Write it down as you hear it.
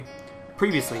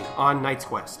Previously on Knight's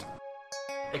Quest.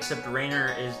 Except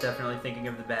Rainer is definitely thinking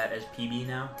of the bat as PB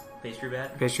now. Pastry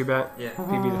bat. Pastry bat? Yeah.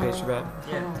 PB the pastry bat.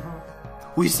 Yeah.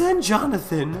 We send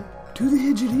Jonathan to the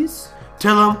Hidgeties.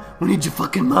 Tell him we need your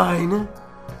fucking mine.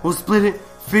 We'll split it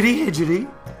 50 Hidgety.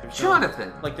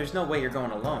 Jonathan, There's no way you're going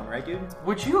alone, right, dude?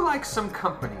 would you like some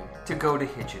company to go to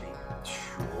Hidgety?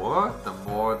 Sure, the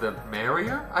more the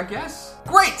merrier, I guess.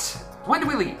 Great! When do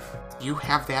we leave? You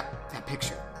have that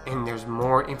picture. And there's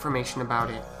more information about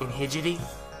it in Hidgety.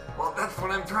 Well, that's what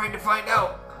I'm trying to find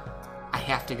out. I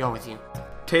have to go with you.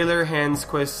 Taylor hands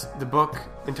Quiz the book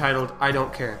entitled I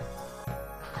Don't Care.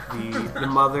 The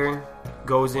mother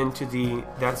goes into the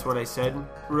That's What I Said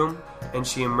room, and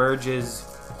she emerges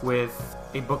with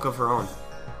a book of her own.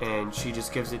 And she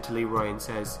just gives it to Leroy and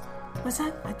says, "What's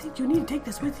that? I think you need to take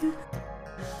this with you."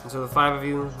 And so the five of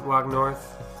you walk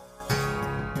north.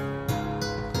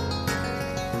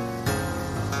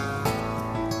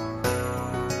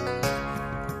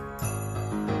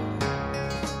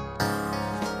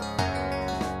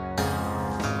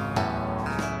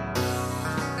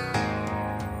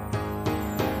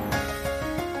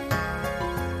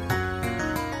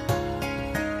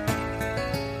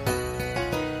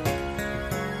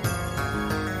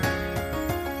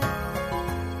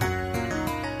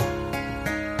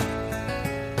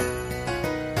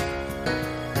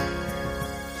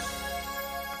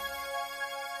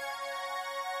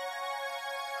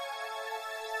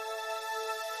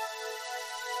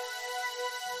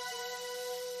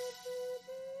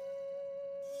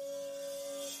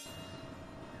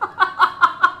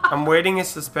 I'm waiting in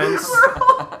suspense.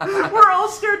 We're all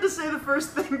scared to say the first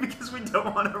thing because we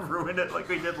don't want to ruin it like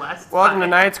we did last time. Welcome to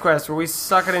Knight's Quest, where we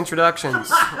suck at introductions.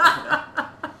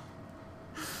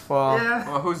 Well, Yeah.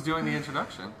 Well, who's doing the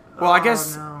introduction? I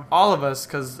guess no. all of us,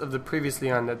 because of the previously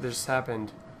on that just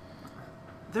happened.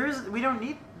 We don't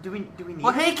need... Do we need...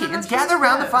 Well, hey an kids, introduction? gather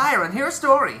around the Yeah. fire and hear a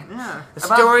story. Yeah. A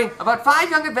story. About 5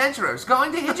 young adventurers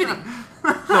going to Hidgety.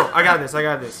 No, I got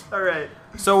this. All right.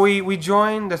 So we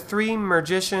join the three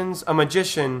magicians, a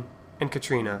magician, and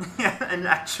Katrina. Yeah, an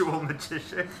actual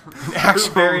magician actual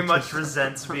who very magician. much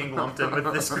resents being lumped in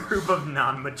with this group of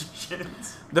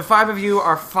non-magicians. The five of you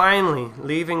are finally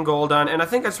leaving Goldon, and I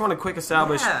think I just want to quick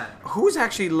establish Yeah. who's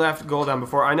actually left Goldon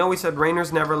before. I know we said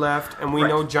Rainer's never left, and we Right.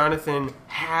 know Jonathan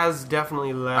has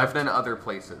definitely left. I've been other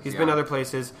places. He's been other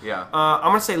places. Yeah. I'm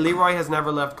going to say Leroy has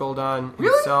never left Goldon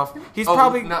Really? himself. He's Oh,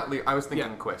 probably... not Lee. I was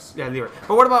thinking Yeah. Quiz. Yeah, Leroy.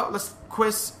 But what about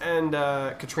Quiz and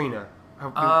Katrina?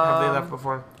 Have they left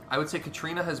before? I would say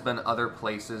Katrina has been other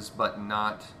places, but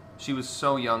not... She was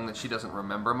so young that she doesn't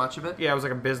remember much of it. Yeah, it was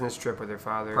like a business trip with her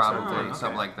father or Probably, something. okay.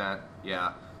 something like that.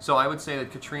 Yeah. So I would say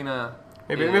that Katrina...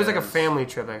 Maybe it was like a is- family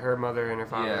trip, like her mother and her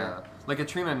father. Yeah. Like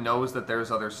Katrina knows that there's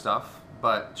other stuff,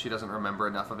 but she doesn't remember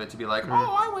enough of it to be like, Mm-hmm.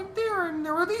 oh, I went there and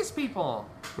there were these people.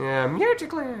 Yeah,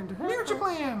 Magicland.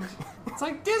 Magicland. It's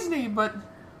like Disney, but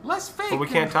less fake. But we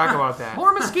can't talk about that.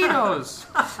 More mosquitoes.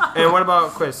 And what about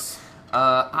Quiz?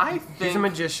 I He's a think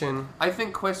magician. I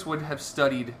think Quiz would have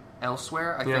studied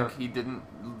elsewhere. I Yeah. think he didn't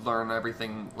learn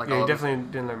everything like Yeah, all he of his-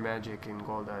 definitely didn't learn magic in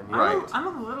Goldon. He- Right. I'm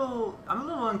a little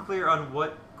unclear on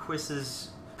what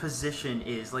Quiz's position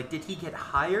is. Like, did he get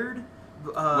hired?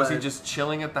 Was he just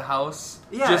chilling at the house?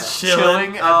 Yeah. Just Chilling?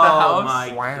 chilling at the Oh house?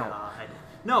 my Wow. god.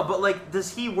 No, but like,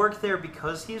 does he work there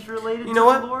because he's related You to know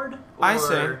what? the Lord? I Or-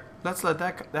 say, let's let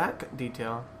that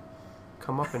detail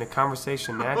come up in a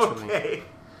conversation naturally. Okay.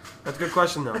 That's a good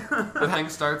question, though. The thing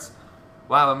starts.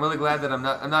 Wow, I'm really glad that I'm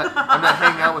not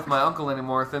hanging out with my uncle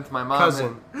anymore since my mom.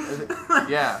 Cousin.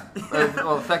 Yeah.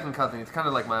 Well, second cousin. It's kind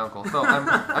of like my uncle. So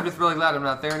I'm just really glad I'm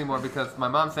not there anymore because my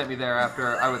mom sent me there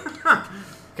after I was.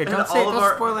 Okay, And don't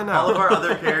spoil it now. all of our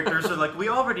other characters are like, we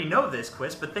already know this,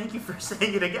 Quiz, but thank you for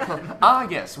saying it again. Ah,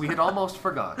 yes, we had almost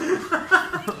forgot.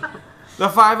 The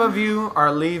five of you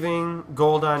are leaving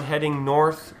Goldon, heading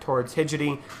north towards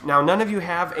Hidgety. Now, none of you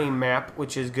have a map,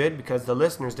 which is good because the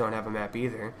listeners don't have a map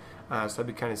either. So that'd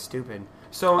be kind of stupid.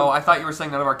 So, Oh, I thought you were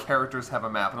saying none of our characters have a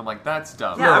map, and I'm like, that's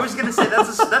dumb. Yeah, I was gonna say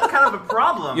that's kind of a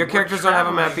problem. your We're characters don't have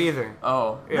a map traveling. either.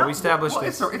 Oh. Yeah, we established Well,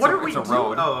 this. it's What are we it's a doing?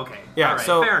 road. Oh, okay. Yeah, All right,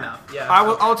 so fair enough. Yeah.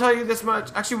 I'll tell you this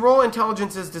much. Actually, roll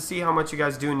intelligences to see how much you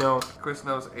guys do know. Chris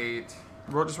knows 8.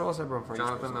 Just roll a separate one for each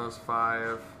Jonathan person. knows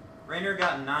 5. Rainer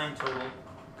got 9 total.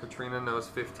 Katrina knows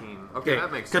 15. Okay, Okay,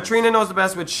 that makes sense. Katrina knows the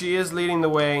best, but she is leading the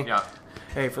way. Yeah.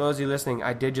 Hey, for those of you listening,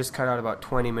 I did just cut out about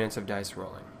 20 minutes of dice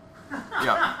rolling.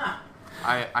 Yeah.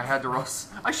 I had to roll.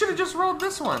 I should have just rolled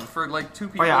this one for like 2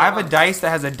 people. Oh yeah, I have a at once. dice that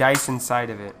has a dice inside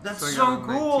of it. That's you so got a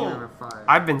 19 cool. and a 5.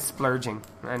 I've been splurging.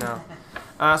 I know.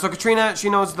 So Katrina, she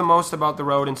knows the most about the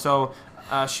road, and so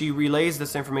she relays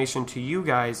this information to you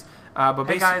guys. But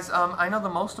Hey guys, I know the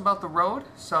most about the road,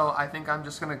 so I think I'm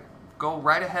just gonna go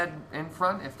right ahead in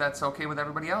front if that's okay with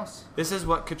everybody else. This is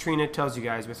what Katrina tells you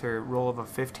guys with her roll of a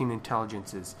 15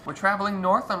 intelligences. We're traveling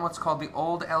north on what's called the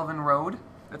Old Elven Road.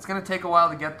 It's gonna take a while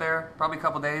to get there, probably a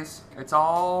couple days. It's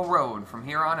all road from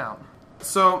here on out.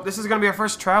 So this is going to be our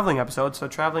first traveling episode, so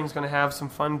traveling is going to have some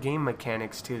fun game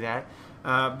mechanics to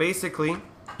that. Basically,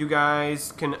 you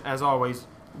guys can, as always,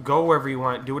 go wherever you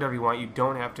want, do whatever you want. You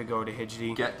don't have to go to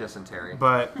Hidgety. Get dysentery.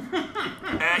 But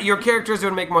your characters, it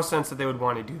would make more sense that they would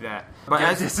want to do that. But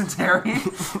Get dysentery?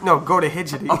 No, go to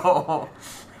Hidgety. Oh.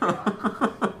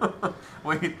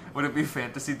 Wait, would it be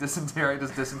fantasy dysentery? Does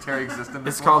dysentery exist in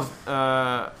this It's world? called,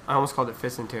 I almost called it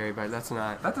Fissentery, but that's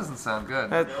not. That doesn't sound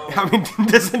good. I mean,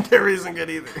 dysentery isn't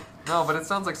good either. No, but it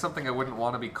sounds like something I wouldn't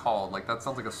want to be called. Like, that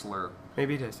sounds like a slur.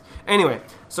 Maybe it is. Anyway,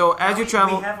 so as you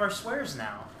travel... We have our swears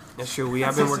now. That's true, we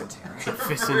have been working...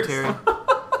 Fissentery.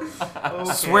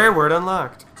 Okay. Swear word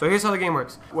unlocked. So here's how the game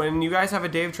works. When you guys have a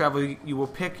day of travel, you will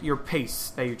pick your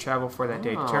pace that you travel for that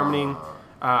day, determining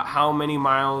how many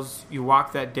miles you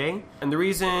walk that day. And the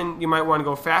reason you might want to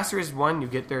go faster is, one, you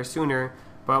get there sooner.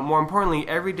 But more importantly,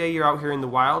 every day you're out here in the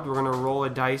wild, we're going to roll a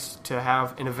dice to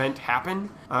have an event happen.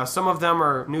 Some of them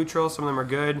are neutral, some of them are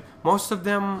good. Most of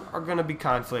them are going to be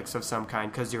conflicts of some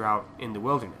kind because you're out in the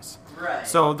wilderness. Right.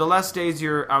 So the less days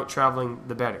you're out traveling,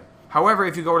 the better. However,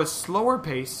 if you go at a slower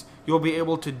pace, you'll be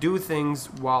able to do things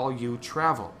while you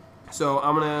travel. So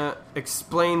I'm going to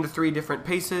explain the 3 different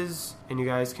paces, and you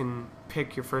guys can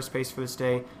pick your first pace for this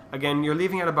day. Again, you're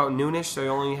leaving at about noonish, so you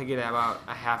only get about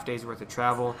a half day's worth of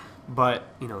travel, but,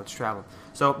 you know, it's travel.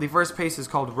 So the first pace is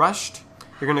called Rushed.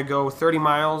 You're going to go 30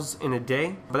 miles in a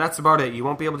day, but that's about it. You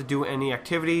won't be able to do any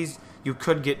activities. You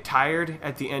could get tired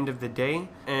at the end of the day,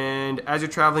 and as you're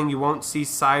traveling, you won't see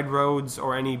side roads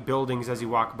or any buildings as you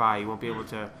walk by. You won't be able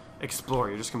to explore.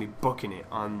 You're just going to be booking it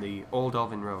on the Old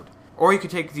Elven Road. Or you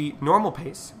could take the normal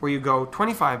pace, where you go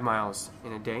 25 miles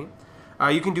in a day.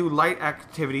 You can do light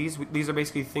activities. These are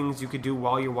basically things you could do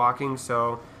while you're walking.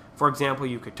 So, for example,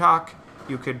 you could talk,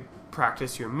 you could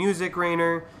practice your music,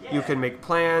 Rainer, you could make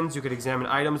plans, you could examine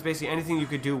items, basically anything you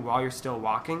could do while you're still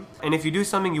walking. And if you do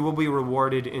something, you will be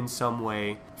rewarded in some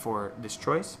way for this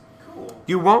choice. Cool.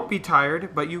 You won't be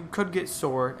tired, but you could get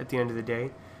sore at the end of the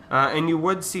day. And you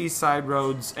would see side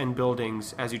roads and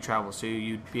buildings as you travel, so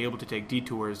you'd be able to take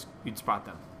detours, you'd spot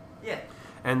them. Yeah.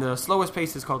 And the slowest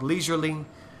pace is called Leisurely,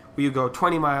 where you go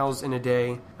 20 miles in a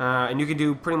day, and you can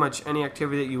do pretty much any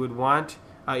activity that you would want,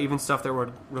 even stuff that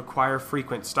would require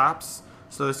frequent stops.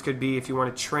 So this could be if you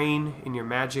want to train in your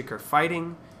magic or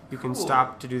fighting, you can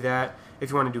stop to do that. If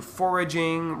you want to do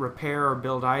foraging, repair or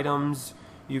build items,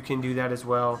 you can do that as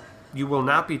well. You will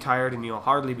not be tired and you'll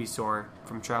hardly be sore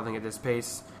from traveling at this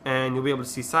pace. And you'll be able to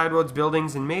see side roads,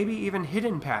 buildings, and maybe even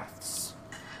hidden paths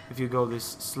if you go this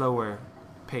slower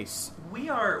pace. We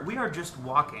are just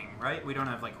walking, right? We don't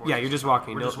have like horses. Yeah, you're just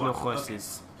walking. We're No, just no walking.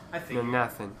 horses. Okay. I No figured.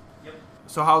 nothing. Yep.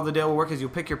 So how the day will work is you'll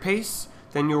pick your pace,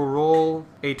 then you'll roll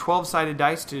a 12-sided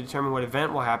dice to determine what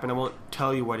event will happen. I won't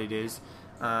tell you what it is.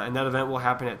 And that event will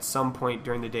happen at some point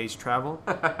during the day's travel.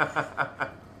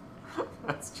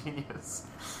 That's genius.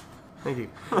 Thank you.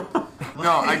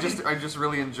 No, I just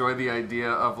really enjoy the idea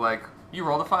of, like, you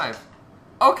rolled a 5.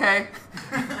 Okay.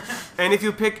 And if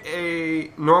you pick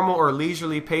a normal or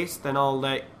leisurely pace, then I'll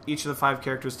let each of the 5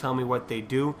 characters tell me what they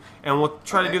do. And we'll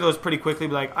try to do those pretty quickly.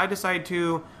 Be like, I decide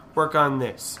to work on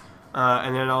this.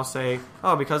 And then I'll say,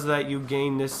 oh, because of that you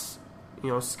gain this,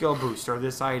 skill boost or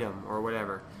this item or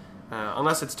whatever.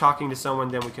 Unless it's talking to someone,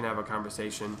 then we can have a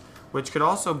conversation. Which could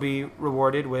also be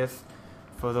rewarded with,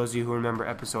 for those of you who remember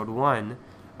episode 1,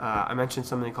 I mentioned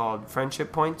something called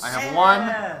friendship points. I have 1.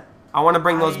 Yeah. I want to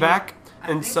bring those back.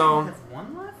 I And think so... I have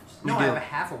 1 left? You No, do. I have a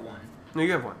half of 1. No,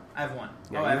 you have 1. I have 1.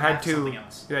 Yeah, I you have had half 2. something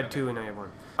else. You had Okay. 2, and now you have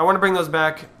 1. I want to bring those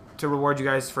back to reward you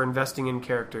guys for investing in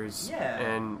characters Yeah.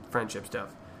 and friendship stuff.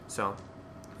 So,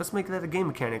 let's make that a game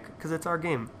mechanic, because it's our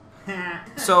game.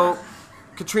 So,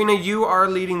 Katrina, you are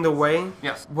leading the way.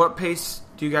 Yes. What pace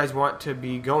do you guys want to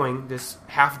be going this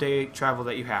half-day travel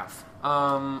that you have?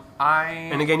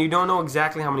 And again, you don't know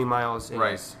exactly how many miles it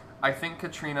Right. is. I think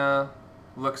Katrina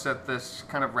looks at this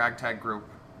kind of ragtag group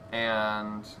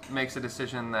and makes a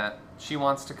decision that she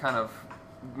wants to kind of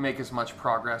make as much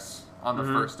progress on the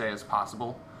first day as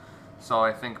possible. So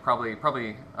I think probably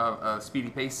a speedy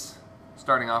pace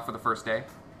starting off for the first day.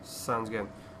 Sounds good.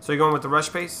 So you're going with the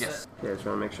rush pace? Yes. Yeah, I just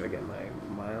want to make sure I get my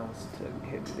miles to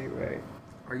hit it right.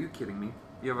 Are you kidding me?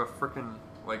 You have a frickin'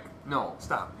 no,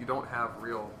 stop. You don't have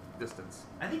real distance.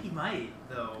 I think he might,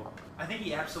 though. I think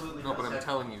he absolutely No, must but I'm have-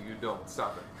 telling you, you don't.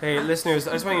 Stop it. Hey, listeners,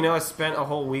 I just want you to know I spent a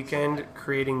whole weekend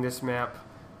creating this map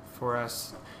for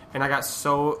us, and I got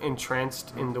so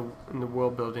entranced in the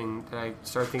world building that I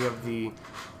started thinking of the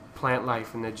plant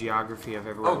life and the geography of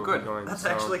everywhere Oh, we're good. going. That's So,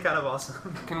 actually kind of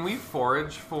awesome. Can we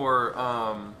forage for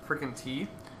freaking tea?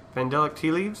 Vandalic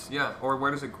tea leaves? Yeah. Or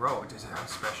where does it grow? Does it have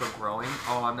special growing?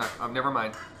 Oh, I'm not. Never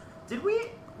mind. Did we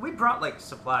brought like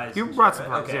supplies? You and brought shit,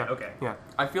 right? supplies, Okay, yeah. okay. Yeah.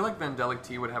 I feel like Vandalic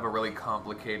tea would have a really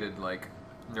complicated, like,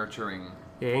 nurturing.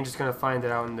 Yeah, you ain't just gonna find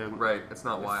it out in the, Right. It's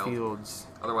not the wild. fields.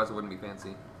 Otherwise, it wouldn't be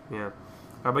fancy. Yeah.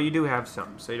 But you do have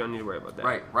some, so you don't need to worry about that.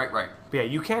 Right. But yeah,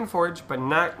 you can forage, but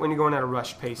not when you're going at a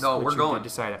rush pace. No, which we're you going. did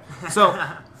decide at. So,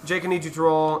 Jake, I need you to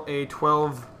roll a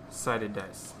 12-sided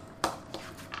dice.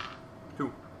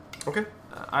 2. Okay.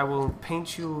 I will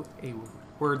paint you a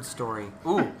word story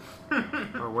Ooh.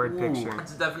 or word picture.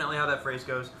 That's definitely how that phrase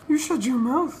goes. You shut your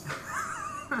mouth.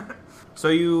 So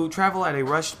you travel at a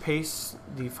rushed pace.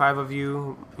 The 5 of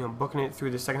you, booking it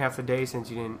through the second half of the day since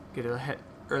you didn't get an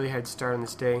early head start on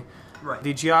this day. Right.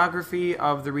 The geography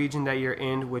of the region that you're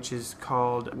in, which is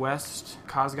called West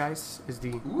Kosgeis, is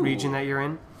the region that you're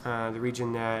in. The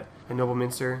region that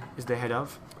Nobleminster is the head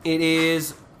of. It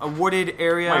is a wooded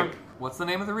area. Wait. What's the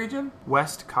name of the region?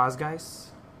 West Kosgeis?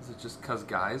 Is it just cuz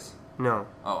guys? No.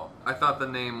 Oh, I thought the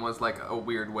name was like a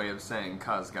weird way of saying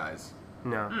cuz guys.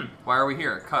 No. Why are we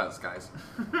here? Cuz guys.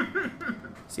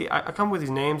 See, I come with these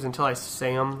names until I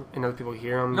say them and other people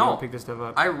hear them. No. You don't pick this stuff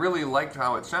up. I really liked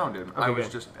how it sounded. I Okay, was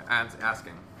good. just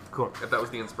asking Cool. if that was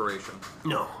the inspiration.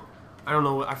 No. I don't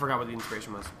know. I forgot what the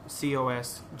inspiration was.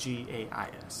 Cosgais.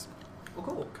 Well,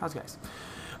 cool. Kosgeis.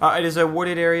 It is a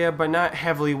wooded area, but not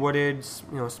heavily wooded.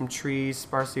 Some trees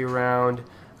sparsely around.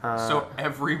 So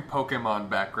every Pokemon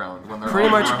background when they're Pretty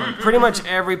all much, around- pretty much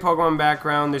every Pokemon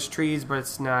background. There's trees, but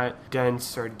it's not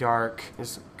dense or dark.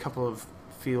 There's a couple of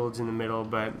fields in the middle,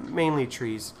 but mainly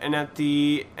trees. And at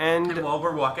the end, And while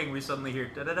we're walking, we suddenly hear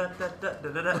I'll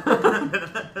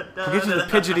get you the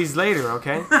Pidgeoties later,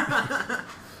 okay?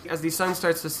 As the sun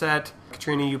starts to set,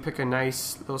 Katrina, you pick a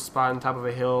nice little spot on top of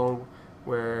a hill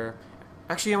where...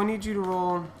 Actually, I need you to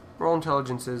roll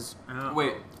intelligences.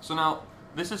 Wait, so now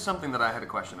this is something that I had a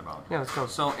question about. Yeah, let's go.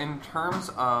 So in terms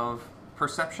of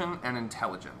perception and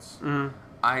intelligence,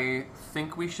 I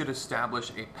think we should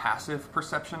establish a passive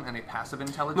perception and a passive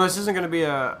intelligence. No, this isn't going to be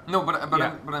a... No, but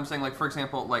Yeah. I'm saying, like, for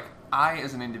example, like, I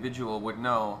as an individual would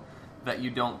know that you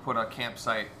don't put a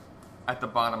campsite at the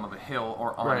bottom of a hill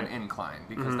or on Right. an incline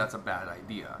because that's a bad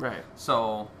idea. Right.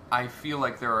 So I feel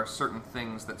like there are certain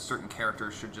things that certain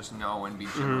characters should just know and be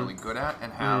generally good at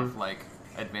and have like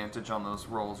advantage on those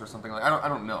rolls or something like. I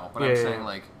don't know, but I'm Yeah, saying yeah.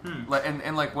 like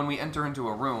and like when we enter into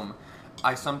a room,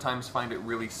 I sometimes find it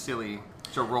really silly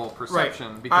to roll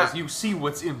perception because you see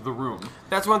what's in the room.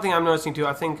 That's one thing I'm noticing too.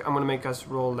 I think I'm going to make us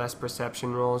roll less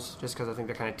perception rolls just because I think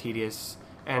they're kind of tedious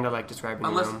and I like describing the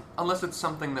room. Unless it's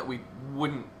something that we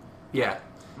wouldn't. Yeah.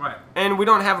 Right. And we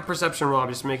don't have a perception roll. I'm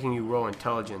just making you roll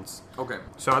intelligence. Okay.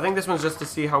 So I think this one's just to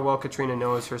see how well Katrina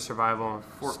knows her survival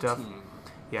 14. stuff.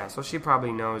 Yeah, so she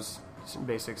probably knows some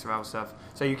basic survival stuff.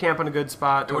 So you camp in a good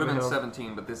spot. It would have been hill.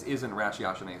 17, but this isn't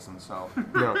Ratiocination, so.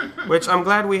 No. Which I'm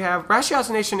glad we have.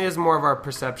 Ratiocination is more of our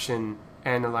perception,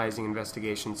 analyzing,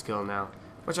 investigation skill now.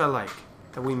 Which I like.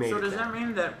 That we made So it does there. that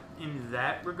mean that in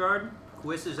that regard,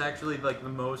 Quiz is actually like the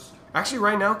most? Actually,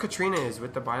 right now, Katrina is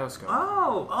with the bioscope.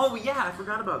 Oh yeah, I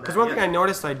forgot about that. Because one thing I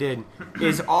noticed I did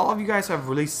is all of you guys have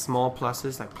really small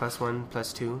pluses, like +1,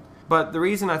 +2. But the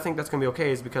reason I think that's going to be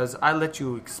okay is because I let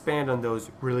you expand on those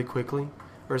really quickly,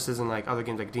 versus in like other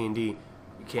games like D&D, you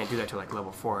can't do that till like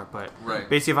level 4. But Right.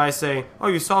 basically, if I say, "Oh,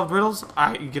 you solved riddles,"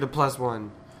 you get a +1.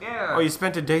 Yeah. Oh, you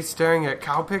spent a day staring at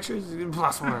cow pictures, you get a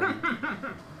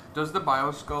 +1. Does the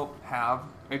bioscope have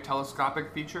a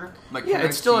telescopic feature? Like, Yeah, can I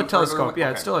it's still see a telescope. further? Yeah,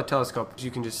 Okay. it's still a telescope.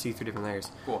 You can just see through different layers.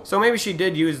 Cool. So maybe she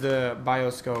did use the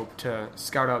bioscope to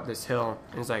scout out this hill,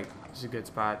 and it's like, this is a good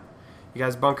spot. You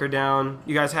guys bunker down.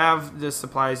 You guys have the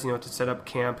supplies, to set up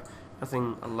camp.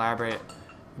 Nothing elaborate.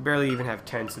 You barely even have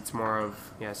tents. It's more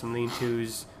of some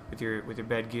lean-tos with your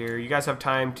bed gear. You guys have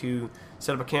time to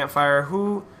set up a campfire.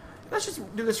 Let's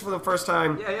just do this for the first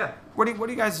time. Yeah. What do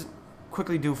you guys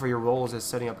quickly do for your roles as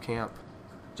setting up camp?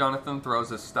 Jonathan throws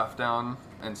his stuff down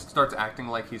and starts acting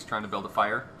like he's trying to build a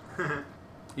fire.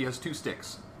 He has 2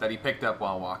 sticks that he picked up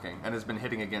while walking and has been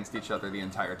hitting against each other the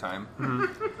entire time.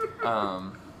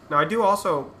 Now, I do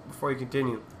also, before you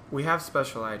continue, we have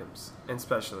special items and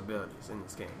special abilities in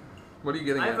this game. What are you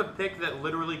getting I at? have a pick that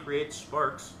literally creates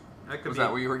sparks. That could Was be.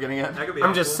 that what you were getting at? That could be.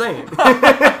 I'm just helpful. saying.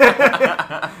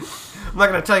 I'm not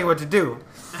going to tell you what to do.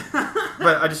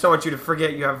 But I just don't want you to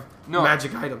forget you have No,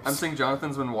 magic items. I'm saying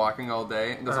Jonathan's been walking all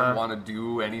day and doesn't want to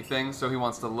do anything, so he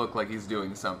wants to look like he's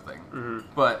doing something. Mm-hmm.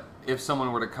 But if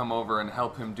someone were to come over and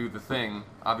help him do the thing,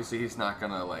 obviously he's not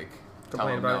gonna tell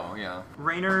Complain him about no. Yeah.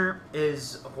 Rainer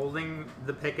is holding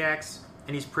the pickaxe,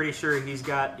 and he's pretty sure he's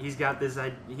got this.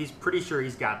 He's pretty sure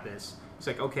he's got this. He's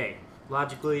like, okay,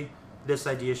 logically, this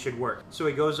idea should work. So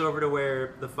he goes over to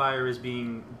where the fire is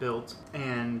being built,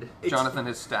 and Jonathan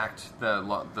has stacked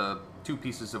the 2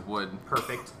 pieces of wood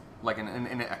perfect. like in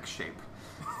an X shape.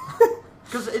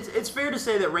 Because it's fair to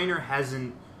say that Rainer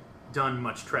hasn't done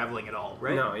much traveling at all,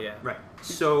 right? No, yeah. Right.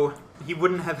 So he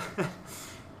wouldn't have.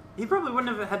 He probably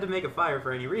wouldn't have had to make a fire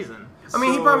for any reason. I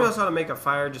mean, he So- probably knows how to make a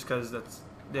fire just because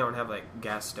they don't have like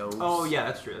gas stoves. Oh yeah,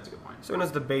 that's true. That's a good point. So he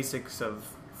knows the basics of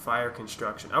fire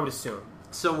construction. I would assume.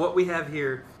 So what we have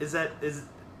here is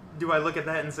do I look at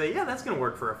that and say, yeah, that's going to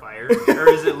work for a fire? Or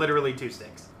is it literally 2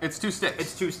 sticks? It's 2 sticks.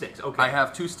 It's 2 sticks, okay. I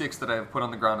have 2 sticks that I have put on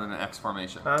the ground in an X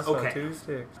formation. So Okay. 2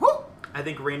 sticks. I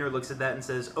think Rainer looks at that and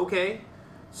says, okay,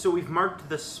 so we've marked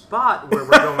the spot where we're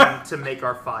going to make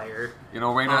our fire. You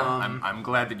know, Raina, I'm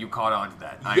glad that you caught on to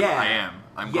that. I am.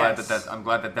 I'm glad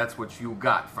that that's what you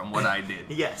got from what I did.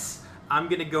 Yes. I'm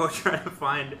going to go try to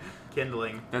find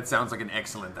kindling. That sounds like an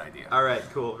excellent idea. All right,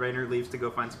 cool. Rainer leaves to go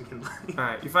find some kindling. All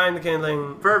right, you find the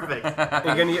kindling. Perfect.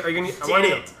 Are you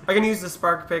gonna use the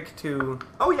spark pick to?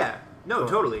 Oh, yeah. No, Cool.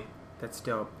 totally. That's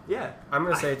dope. Yeah. I'm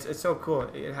gonna say it's so cool.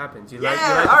 It happens. You Yeah,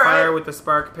 light the all fire right. with the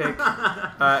spark pick.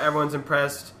 Everyone's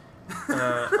impressed.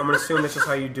 I'm gonna assume that's just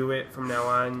how you do it from now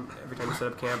on. Every time you set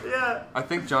up camp. Yeah. I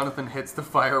think Jonathan hits the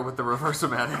fire with the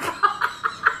reverse-o-matic.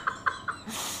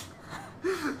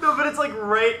 No, but it's like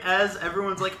right as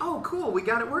everyone's like, oh, cool, we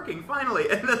got it working, finally.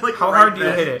 And then like How right hard do you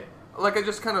then- hit it? Like, I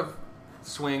just kind of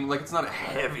swing. Like, it's not a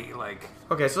heavy,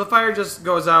 Okay, so the fire just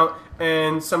goes out,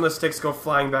 and some of the sticks go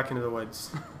flying back into the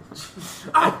woods.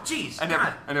 Oh, jeez. And,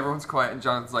 God. and everyone's quiet, and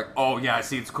Jonathan's like, oh, yeah, I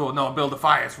see, it's cool. No, build a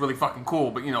fire. It's really fucking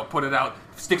cool. But, put it out.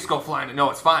 Sticks go flying. No,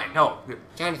 it's fine. No.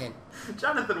 Jonathan,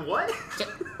 Jonathan, what?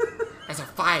 there's a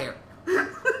fire.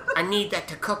 I need that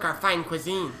to cook our fine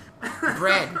cuisine.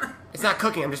 Bread. It's not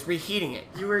cooking, I'm just reheating it.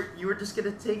 You were just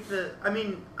gonna take the. I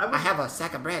mean, I have a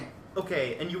sack of bread.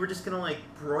 Okay, and you were just gonna like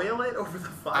broil it over the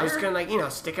fire. I was gonna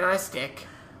stick it on a stick,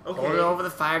 Okay. hold it over the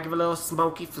fire, give it a little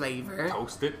smoky flavor.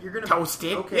 Toast it. You're gonna Toast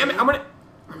it. Okay. Yeah, I'm gonna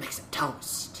make some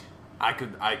toast. I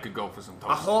could go for some A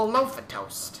toast. whole loaf of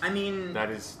toast. I mean, That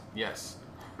is, yes.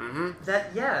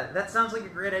 that sounds like a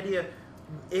great idea.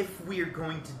 If we are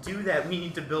going to do that, we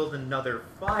need to build another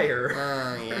fire.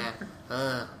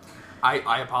 Yeah.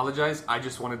 I apologize. I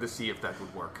just wanted to see if that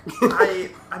would work. I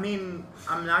mean,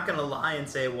 I'm not gonna lie and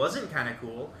say it wasn't kind of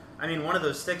cool. I mean, one of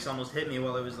those sticks almost hit me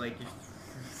while it was like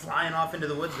flying off into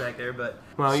the woods back there. But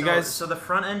Well, you guys- so the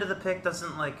front end of the pick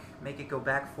doesn't like make it go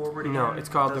back forward again. No, it's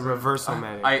called the Doesn't-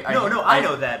 reverse-o-matic. I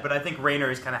know that, but I think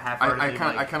Rainer is kind of half-heartedly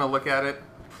I kind of look at it,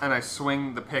 and I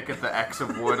swing the pick at the X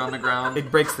of wood on the ground. It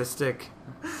breaks the stick.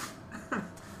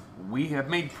 We have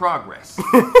made progress.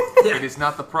 It is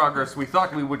not the progress we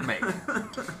thought we would make.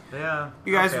 Yeah.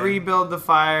 You guys okay. rebuild the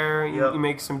fire. You, Yep. you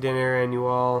make some dinner, and you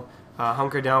all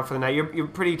hunker down for the night. You're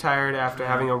pretty tired after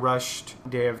having a rushed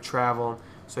day of travel,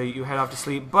 so you head off to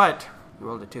sleep. But you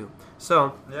rolled a 2,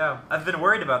 so Yeah, I've been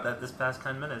worried about that this past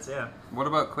 10 minutes. Yeah. What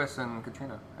about Chris and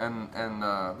Katrina and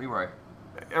Leroy?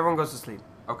 everyone goes to sleep.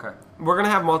 Okay. We're gonna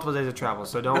have multiple days of travel,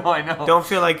 so don't No, I know. don't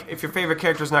feel like if your favorite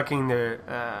character's not getting their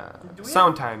Do we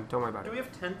sound time, don't worry about Do it. we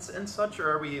have tents and such, or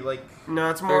are we like? No,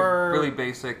 it's They're more really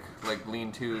basic, like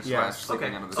lean-to Yeah. slash sleeping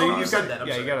Okay. under the So Oh, sun. you you've said got that, I'm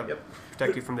yeah, you sorry. gotta Yep.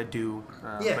 protect you from the dew,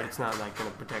 Yeah. but it's not like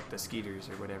gonna protect the skeeters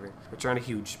or whatever, which aren't a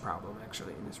huge problem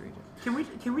actually in this region.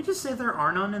 Can we just say there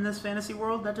are none in this fantasy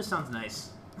world? That just sounds nice.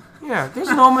 Yeah, there's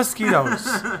no mosquitoes.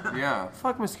 Yeah.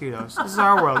 Fuck mosquitoes. This is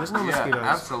our world. There's no Yeah, mosquitoes.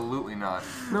 absolutely not.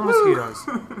 No mosquitoes.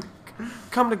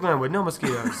 Come to Glenwood. No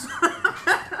mosquitoes.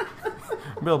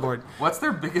 Billboard. What's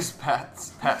their biggest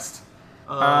pest?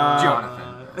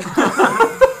 Jonathan.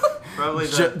 Probably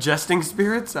the, Jesting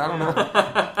spirits? I don't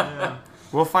know.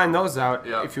 We'll find those out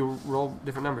Yeah. if you roll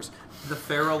different numbers. the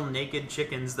feral naked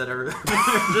chickens that are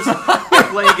just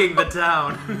plaguing the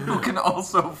town. Who can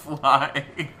also fly?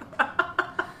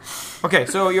 Okay,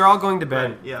 so you're all going to bed.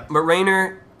 Right, yeah. But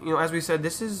Rainer, as we said,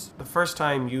 this is the first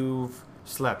time you've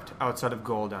slept outside of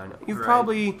Goldon. You've Right.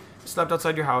 probably slept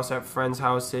outside your house at friends'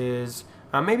 houses,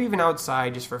 maybe even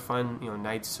outside just for fun,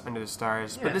 nights under the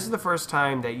stars. But Yeah. this is the first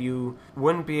time that you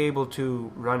wouldn't be able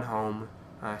to run home,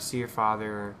 see your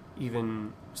father, or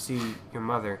even see your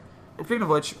mother. And speaking of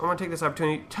which, I want to take this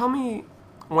opportunity. Tell me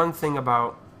one thing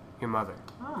about your mother.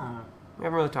 Oh. We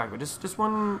haven't really talked about just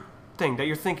one thing that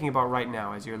you're thinking about right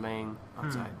now as you're laying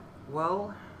outside.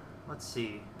 Well, let's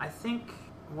see. I think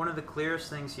one of the clearest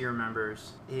things he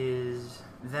remembers is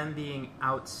them being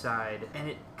outside,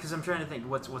 and because I'm trying to think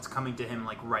what's coming to him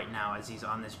like right now as he's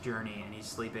on this journey and he's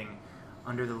sleeping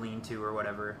under the lean-to or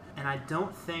whatever. And I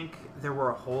don't think there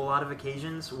were a whole lot of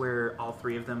occasions where all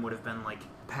three of them would have been like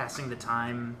passing the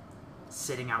time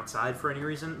sitting outside for any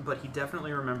reason, but he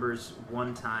definitely remembers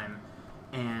one time,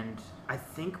 and I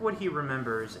think what he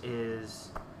remembers is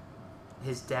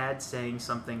his dad saying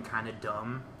something kind of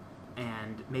dumb,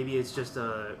 and maybe it's just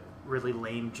a really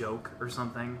lame joke or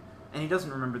something, and he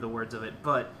doesn't remember the words of it,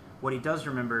 but what he does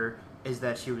remember is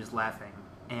that she was laughing,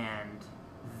 and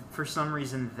for some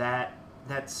reason that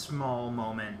small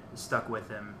moment stuck with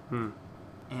him.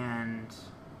 And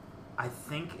I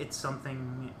think it's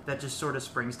something that just sort of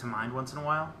springs to mind once in a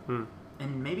while,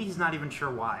 and maybe he's not even sure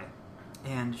why.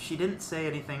 And she didn't say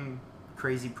anything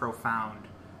crazy profound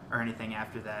or anything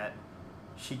after that.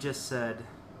 She just said,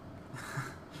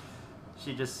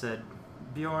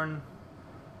 Bjorn,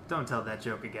 don't tell that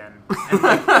joke again. And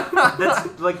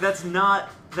that's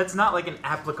not like an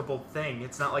applicable thing.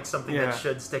 It's not like something that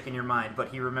should stick in your mind. But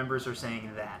he remembers her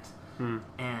saying that.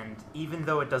 And even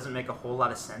though it doesn't make a whole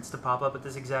lot of sense to pop up at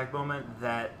this exact moment,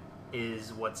 that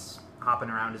is what's hopping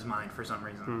around his mind for some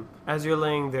reason. As you're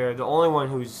laying there, the only one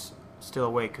who's still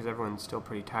awake, because everyone's still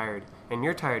pretty tired, and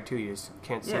you're tired too, you just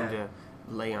can't seem to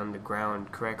lay on the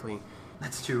ground correctly.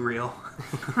 That's too real.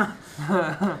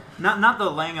 not the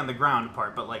laying on the ground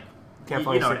part, but like can't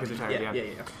fall asleep because you're tired.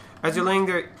 Yeah. As you're laying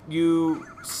there, you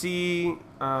see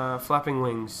flapping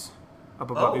wings up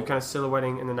above you, kind of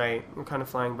silhouetting in the night, kind of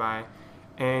flying by,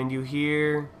 and you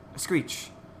hear a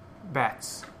screech.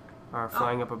 Bats are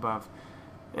flying up above,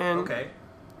 and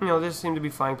you know, they just seem to be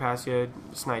flying past you.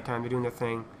 It's nighttime; they're doing their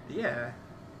thing. Yeah.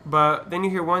 But then you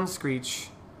hear one screech,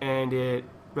 and it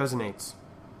resonates.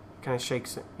 Kind of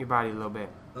shakes your body a little bit.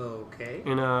 Okay.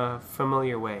 In a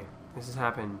familiar way. This has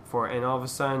happened before. And all of a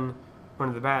sudden, one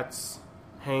of the bats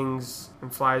hangs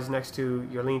and flies next to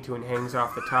your lean-to and hangs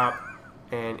off the top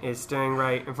and is staring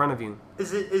right in front of you.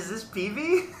 Is this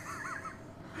Peavy?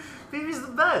 Peavy's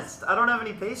the best. I don't have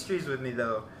any pastries with me,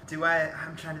 though.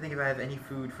 I'm trying to think if I have any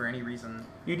food for any reason.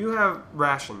 You do have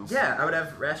rations. Yeah, I would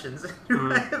have rations.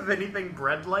 Do I have anything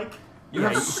bread-like? You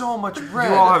have so much bread.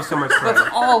 You all have so much bread. That's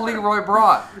all Leroy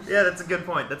brought. Yeah, that's a good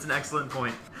point. That's an excellent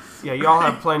point. Yeah, you all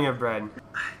have plenty of bread.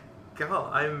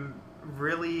 God, I'm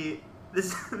really...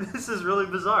 This is really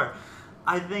bizarre.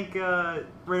 I think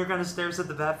Rainer kind of stares at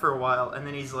the bat for a while, and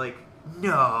then he's like,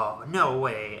 no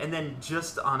way. And then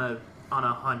just on a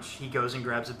hunch, he goes and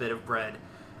grabs a bit of bread,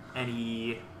 and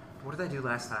he... What did I do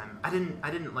last time? I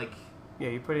didn't like... Yeah,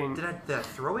 you put it in... Did I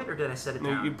throw it, or did I set it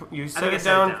down? You set it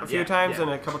down a few times, and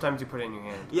a couple times you put it in your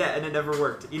hand. Yeah, and it never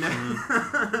worked, you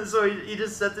know? So he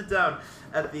just sets it down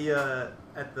on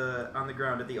the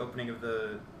ground at the opening of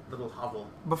the little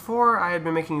hovel. Before, I had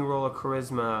been making you roll a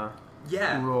charisma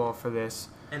roll for this.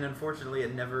 And unfortunately,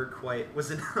 it never quite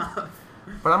was enough.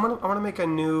 But I want to make a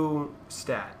new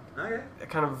stat. Okay. That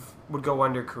kind of would go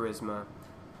under charisma.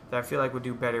 That I feel like would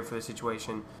do better for the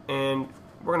situation. And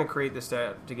we're going to create this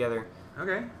stat together.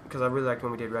 Okay. Because I really liked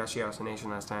when we did ratiocination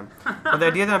last time. But the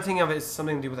idea that I'm thinking of is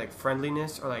something to do with like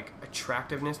friendliness or like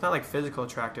attractiveness. Not like physical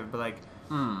attractive, but like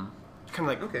kind of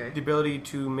like the ability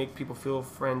to make people feel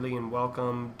friendly and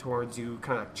welcome towards you.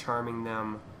 Kind of like charming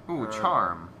them. Ooh,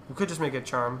 charm. You could just make it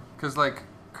charm. Because like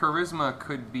charisma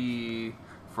could be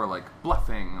for like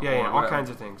bluffing. Yeah, or all whatever. kinds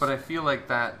of things. But I feel like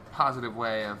that positive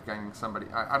way of getting somebody,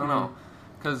 I don't know.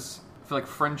 Because I feel like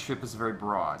friendship is very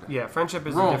broad. Yeah, friendship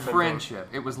is Roll a different friendship.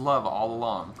 It was love all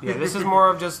along. Yeah, this is more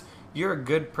of just, you're a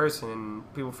good person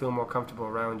and people feel more comfortable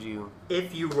around you.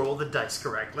 If you roll the dice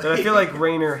correctly. So I feel like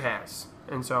Rainer has.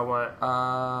 And so I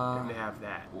want him to have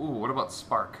that. Ooh, what about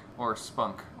spark? Or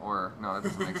spunk? Or, no, that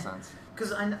doesn't make sense.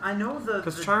 Because I know the...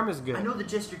 Because charm is good. I know the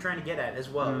gist you're trying to get at as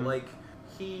well. Like,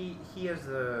 he has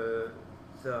the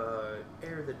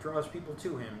air that draws people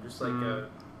to him. Just like a...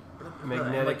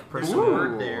 Magnetic there's person. a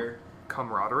word there.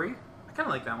 Camaraderie? I kind of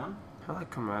like that one. I like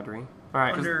camaraderie. All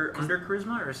right. Under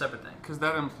charisma or a separate thing? Because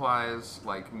that implies,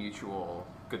 like, mutual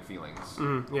good feelings.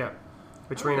 Yeah.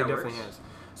 Which I think Rainer that definitely works. has.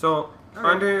 So, All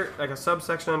right. under, like a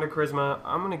subsection under charisma,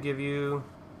 I'm going to give you...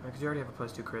 Because you already have a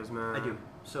 +2 charisma. I do.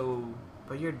 So...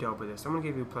 But you're dope with this. I'm going to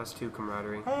give you +2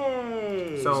 camaraderie.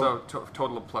 Hey! So-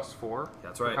 Total of +4?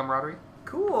 That's for right. Camaraderie?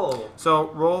 Cool! So,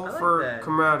 roll I like for that.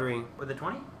 camaraderie With a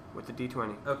 20? with the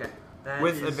D20. Okay. That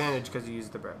With is- advantage because you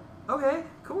used the bread. Okay,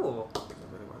 cool. I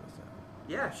really want this.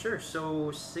 Yeah, sure.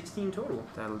 So 16 total.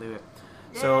 That'll do it.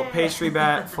 So, Yay! pastry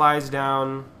bat flies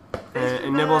down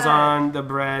and nibbles bat. on the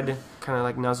bread, kind of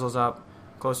like nuzzles up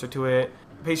closer to it.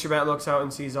 Pastry bat looks out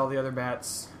and sees all the other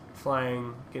bats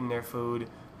flying, getting their food.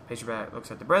 Pastry Bat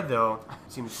looks at the bread though.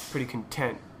 Seems pretty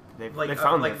content. They Like,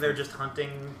 found like their they're food. just hunting.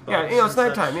 Yeah, bugs you know, it's and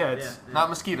nighttime. such. Yeah, it's Not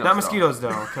mosquitoes. not though. mosquitoes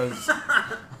though, because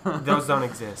those don't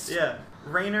exist. Yeah,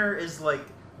 Rainer is like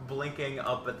blinking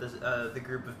up at the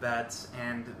group of bats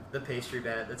and the pastry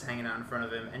bat that's hanging out in front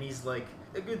of him, and he's like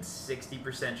a good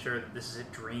 60% sure that this is a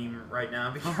dream right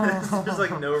now because there's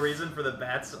like no reason for the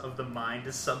bats of the mine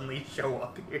to suddenly show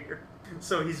up here.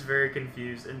 So he's very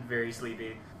confused and very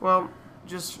sleepy. Well,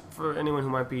 just for anyone who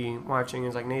might be watching,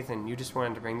 is like, Nathan, you just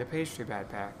wanted to bring the pastry bat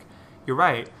back. You're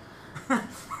right.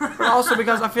 But also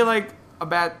because I feel like a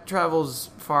bat travels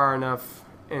far enough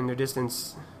in their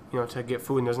distance, you know, to get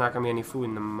food, and there's not going to be any food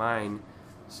in the mine.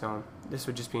 So this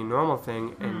would just be a normal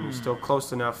thing, and you're still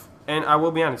close enough. And I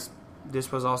will be honest,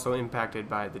 this was also impacted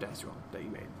by the dice roll that you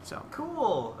made. So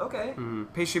Cool. Okay.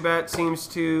 Pastry Bat seems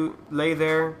to lay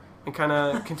there and kind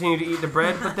of continue to eat the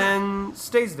bread, but then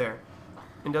stays there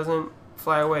and doesn't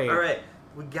fly away. All right,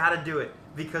 we gotta do it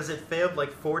because it failed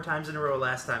like 4 times in a row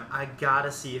last time. I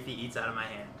gotta see if he eats out of my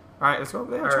hand. All right, let's go.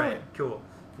 Yeah, All try right, it. cool.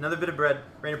 Another bit of bread.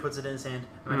 Rainer puts it in his hand.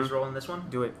 Am I just rolling this one?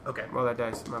 Do it. Okay. Roll that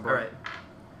dice, my boy. All right.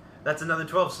 That's another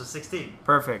 12, so 16.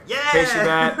 Perfect. Yeah! Pastry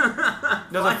Bat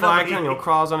doesn't fly, Finally. kind of,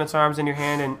 crawls on its arms in your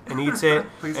hand and eats it.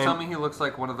 Please and, tell me he looks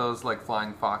like one of those like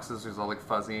flying foxes who's all like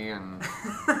fuzzy and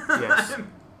Yes.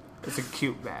 It's a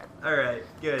cute bat. All right,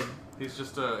 good. he's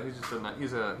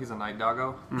a night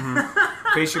doggo.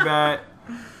 Pastry Bat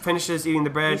finishes eating the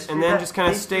bread Pastry and then Bat, just kind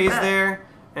of Pastry stays Bat. there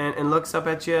and looks up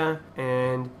at you,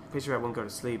 and Pastry Bat won't go to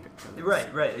sleep.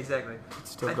 Right, exactly.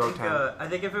 It's still I go think, time. I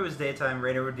think if it was daytime,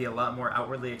 Rainer would be a lot more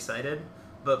outwardly excited,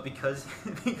 but because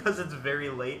it's very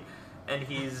late and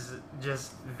he's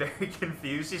just very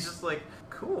confused, he's just like,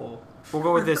 cool. We'll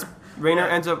go with this. Rainer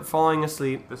ends up falling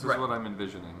asleep. This is Right. what I'm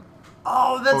envisioning.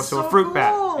 Oh, that's so so a fruit cool.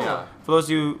 bat. Yeah. For those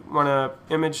of you who want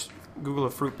to image, Google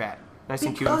a fruit bat. Nice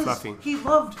and cute and Because fluffy. he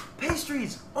loved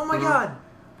pastries. Oh my god,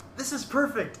 this is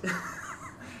perfect.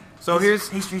 So here's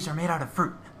pastries are made out of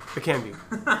fruit. It can be.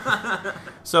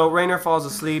 So Rainer falls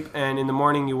asleep, and in the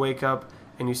morning you wake up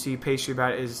and you see Pastry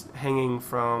Bat is hanging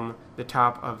from the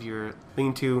top of your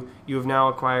lean-to. You have now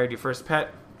acquired your first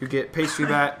pet. You get Pastry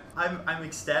Bat. I'm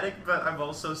ecstatic, but I'm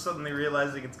also suddenly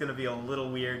realizing it's gonna be a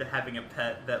little weird having a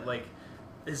pet that like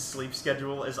his sleep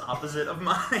schedule is opposite of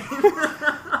mine.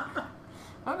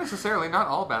 Not necessarily. Not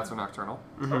all bats are nocturnal.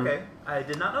 Okay, I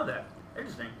did not know that.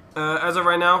 Interesting. As of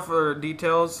right now, for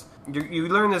details, you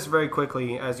learn this very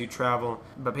quickly as you travel,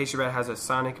 but Pastry Bat has a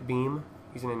sonic beam.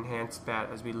 He's an enhanced bat,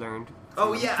 as we learned.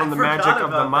 Oh, yeah, from I the forgot magic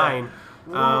of the about that. mine.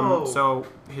 Whoa. So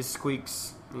his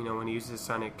squeaks, when he uses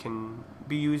sonic, can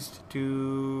be used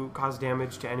to cause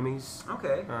damage to enemies.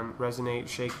 Okay. Resonate,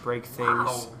 shake, break things.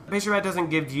 Wow. Pastry Bat doesn't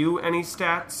give you any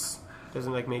stats.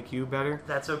 Doesn't make you better.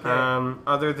 That's okay.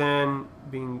 Other than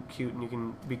being cute, and you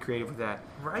can be creative with that.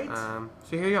 Right?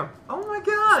 So here you go. Oh my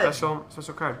god. Special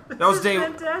card. This That was is day.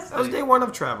 fantastic. That was day 1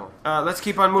 of travel. Let's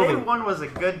keep on Day moving. 1 was a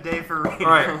good day for Rainer.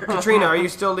 All right, Katrina, are you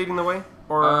still leading the way,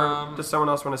 or does someone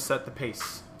else want to set the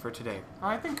pace for today?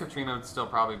 I think Katrina would still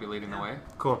probably be leading the way.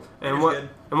 Cool. And Rainer's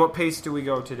good. what pace do we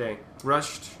go today?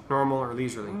 Rushed, normal, or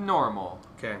leisurely? Normal.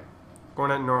 Okay,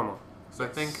 going at normal. So I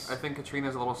think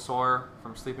Katrina's a little sore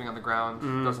from sleeping on the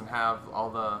ground. Doesn't have all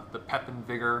the pep and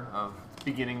vigor of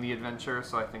beginning the adventure.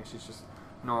 So I think she's just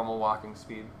normal walking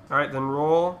speed. All right, then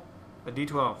roll a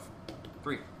d12.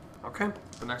 3. Okay.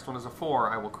 The next one is a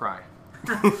 4. I will cry.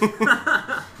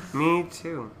 Me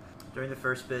too. During the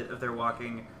first bit of their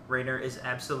walking, Rainer is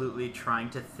absolutely trying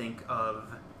to think of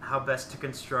how best to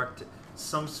construct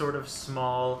some sort of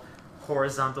small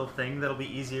horizontal thing that'll be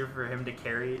easier for him to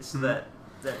carry, so that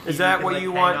Is he that can, what like,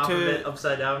 you hang want off of to- it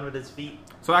upside down with his feet?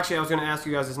 So actually, I was going to ask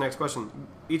you guys this next question.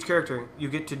 Each character, you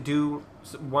get to do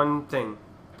one thing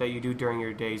that you do during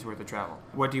your day's worth of travel.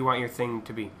 What do you want your thing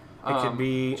to be? It could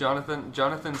be...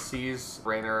 Jonathan sees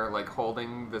Rainer like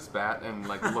holding this bat and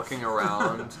like looking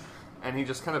around, and he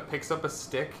just kind of picks up a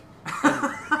stick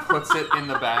and puts it in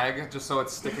the bag just so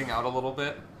it's sticking out a little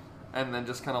bit, and then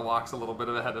just kind of walks a little bit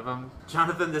ahead of him.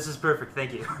 Jonathan, this is perfect.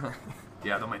 Thank you.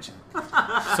 Yeah, don't mention.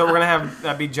 So we're going to have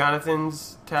that be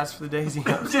Jonathan's task for the day?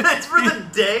 That's for the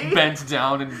day? Bent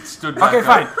down and stood back Okay,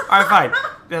 fine. up. All right, fine.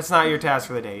 That's not your task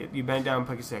for the day. You bent down and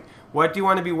put your stick. What do you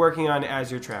want to be working on as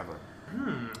you're traveling?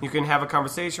 You can have a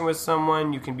conversation with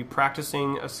someone. You can be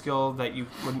practicing a skill that you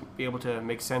wouldn't be able to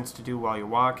make sense to do while you're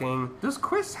walking. Does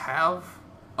Quiz have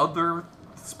other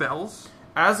spells?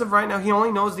 As of right now, he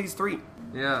only knows these 3.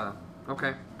 Yeah.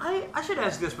 Okay. I should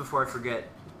ask this before I forget.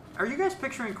 Are you guys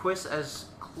picturing Quiz as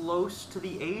close to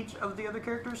the age of the other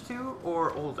characters too,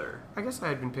 or older? I guess I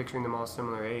had been picturing them all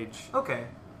similar age. Okay.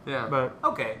 Yeah. But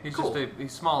Okay, He's cool.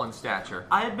 he's small in stature.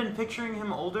 I had been picturing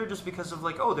him older just because of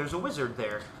like, oh, there's a wizard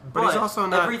there. But he's also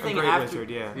not a everything great after, wizard,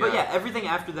 yeah. But Yeah. yeah, everything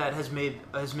after that has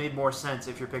made more sense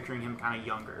if you're picturing him kind of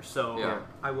younger. So Yeah.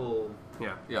 I will.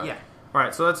 yeah. Yeah. Yeah. All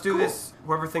right, so let's do Cool. this.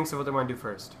 Whoever thinks of what they want to do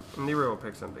first. And Leroy will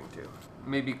pick something too.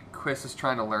 Maybe Quiz is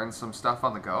trying to learn some stuff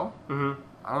on the go. Mm-hmm.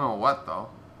 I don't know what though.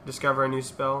 Discover a new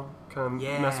spell. Kind of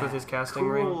Yeah. mess with his casting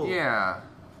ring. Cool. Yeah.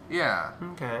 Yeah.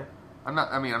 Okay. I'm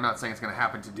not saying it's gonna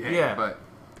happen today. Yeah. But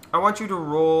I want you to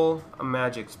roll a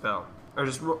magic spell. Or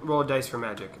just roll a dice for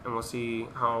magic, and we'll see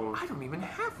how... I don't even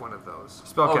have one of those.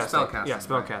 Spellcasting. Oh, spellcasting. Yeah, right.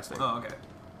 spellcasting. Oh, okay.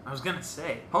 I was gonna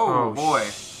say. Oh, boy.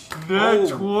 Nat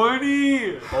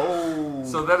 20. Oh.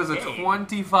 So that is a okay.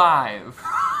 25.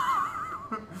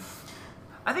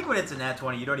 I think when it's a nat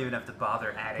 20, you don't even have to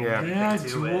bother adding Yeah. anything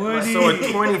to it. 20. So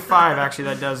a 25, actually,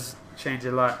 that does change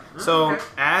it a lot. So Okay.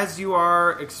 as you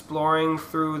are exploring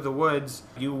through the woods,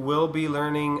 you will be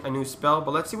learning a new spell,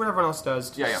 but let's see what everyone else does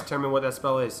to Yeah. determine what that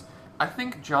spell is. I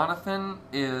think Jonathan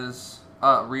is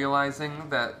realizing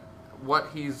that what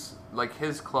he's like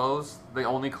his clothes, the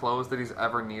only clothes that he's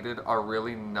ever needed, are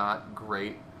really not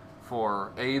great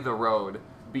for A, the road,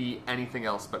 B, anything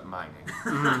else but mining.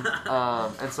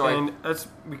 And so And let's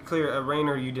be clear,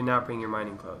 Rainer, you did not bring your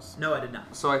mining clothes. No, I did not.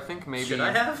 I think maybe Should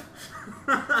I have?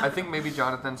 I think maybe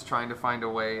Jonathan's trying to find a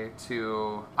way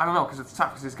to I don't know because it's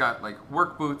tough because he's got like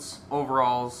work boots,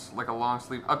 overalls, like a long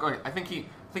sleeve. Okay, I think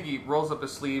he rolls up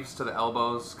his sleeves to the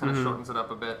elbows, kind of shortens it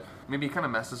up a bit. Maybe he kind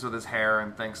of messes with his hair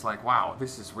and thinks like, wow,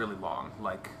 this is really long.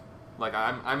 Like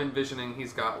I'm envisioning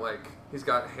he's got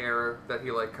hair that he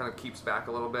like kind of keeps back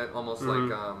a little bit, almost like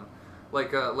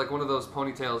one of those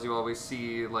ponytails you always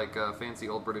see like fancy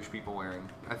old British people wearing.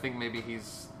 I think maybe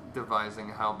he's devising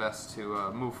how best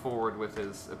to move forward with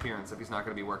his appearance if he's not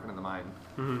going to be working in the mine.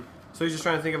 So he's just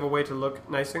trying to think of a way to look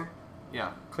nicer,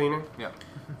 Yeah, cleaner? yeah.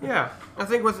 Yeah, I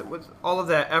think with all of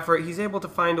that effort, he's able to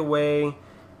find a way,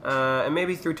 and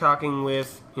maybe through talking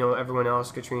with everyone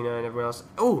else, Katrina and everyone else.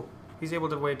 Oh, he's able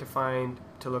to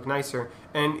look nicer,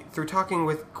 and through talking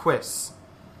with Quiz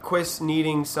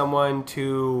needing someone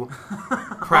to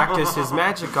practice his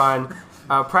magic on,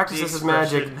 practices his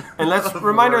magic, expression and let's of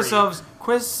remind worry. ourselves,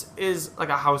 Quiz is like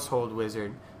a household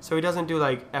wizard, so he doesn't do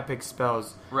like epic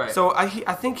spells. Right. So I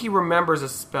think he remembers a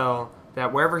spell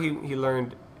that wherever he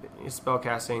learned his spell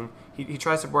casting, he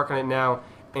tries to work on it now,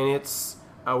 and it's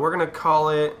we're gonna call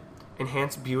it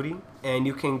Enhance Beauty, and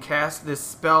you can cast this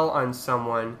spell on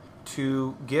someone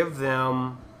to give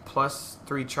them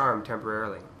 +3 charm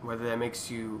temporarily. Whether that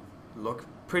makes you look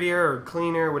prettier or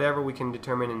cleaner, whatever we can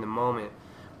determine in the moment.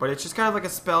 But it's just kind of like a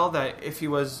spell that if he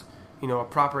was, a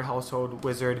proper household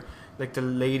wizard, like the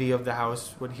lady of the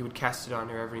house, he would cast it on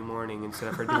her every morning instead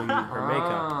of her doing her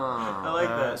makeup. I like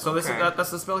that. So Okay. that's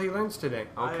the spell he learns today.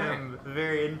 I Okay. am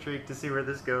very intrigued to see where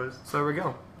this goes. So there we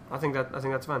go. I think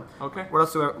that's fun. Okay. What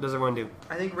else does everyone do?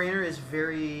 I think Rainer is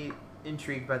very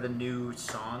intrigued by the new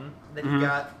song that Mm-hmm.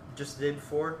 he just did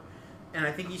before. And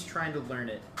I think he's trying to learn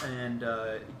it and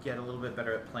get a little bit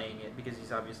better at playing it because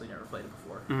he's obviously never played it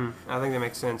before. I think that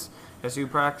makes sense. As you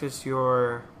practice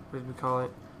your, what did we call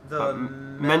it? The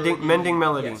Mending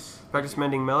melody. Yes. Practice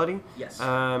mending melody. Yes.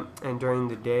 And during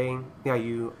the day,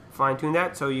 you fine tune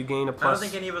that, so you gain a plus. I don't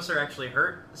think any of us are actually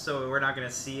hurt, so we're not going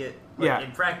to see it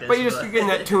in practice. But you're getting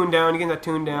that tuned down. You're getting that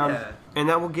tuned down, Yeah. and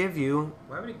that will give you,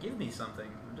 Why would it give me something?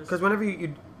 because whenever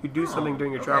you do something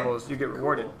during your okay. travels, you get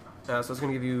rewarded. Cool. So it's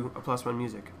going to give you a +1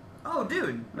 music. Oh,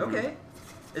 dude. Okay.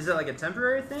 Is it like a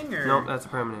temporary thing or? Nope, that's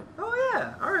permanent. Oh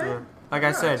yeah. All right. Yeah. Like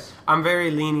I said, Nice. I'm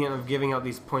very lenient of giving out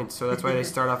these points, so that's why they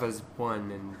start off as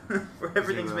 1 and Where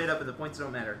everything's 0. made up and the points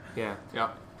don't matter. yeah. Yeah.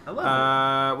 I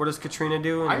love What does Katrina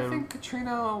do? And I then- think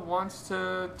Katrina wants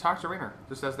to talk to Rainer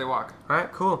just as they walk. All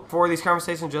right, cool. For these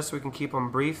conversations, just so we can keep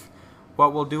them brief,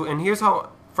 what we'll do, and here's how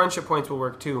friendship points will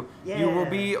work too. You will Yeah.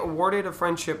 be awarded a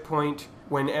friendship point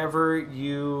whenever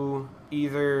you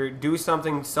either do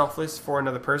something selfless for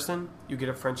another person, you get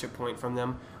a friendship point from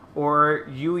them, or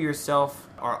you yourself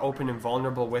are open and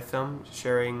vulnerable with them,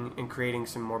 sharing and creating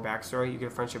some more backstory, you get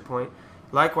a friendship point.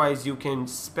 Likewise, you can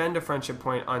spend a friendship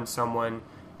point on someone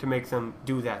to make them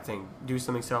do that thing, do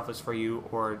something selfless for you,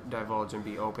 or divulge and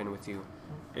be open with you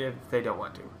if they don't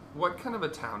want to. What kind of a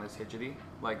town is Hidgety?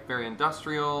 Like very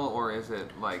industrial, or is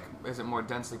it more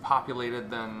densely populated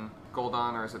than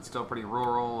Goldon, or is it still pretty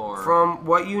rural? Or From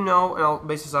what you know, and I'll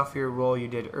base this off your role you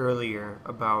did earlier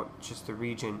about just the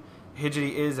region,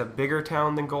 Hidgety is a bigger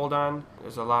town than Goldon.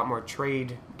 There's a lot more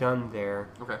trade done there.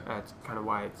 Okay. That's kind of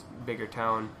why it's a bigger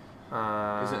town.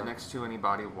 Is it next to any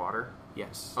body of water?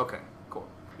 Yes. Okay, cool.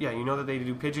 Yeah, you know that they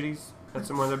do Pidgeoties? That's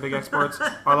one of their big exports.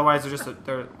 Otherwise,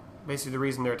 they're basically the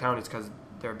reason they're a town is because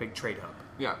They're a big trade hub.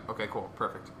 Yeah. Okay. Cool.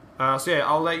 Perfect. So yeah,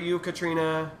 I'll let you,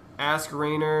 Katrina, ask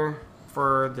Rainer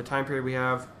for the time period we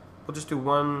have. We'll just do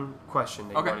one question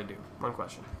that you Okay. want to do. One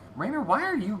question. Rainer, why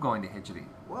are you going to Hidgety?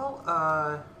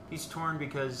 Well, he's torn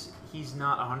because he's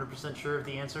not 100% sure of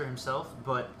the answer himself,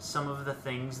 but some of the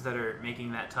things that are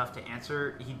making that tough to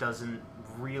answer, he doesn't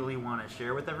really want to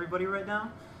share with everybody right now,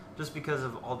 just because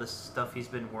of all this stuff he's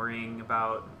been worrying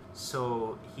about.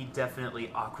 So he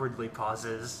definitely awkwardly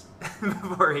pauses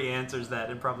before he answers that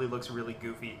and probably looks really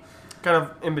goofy. Kind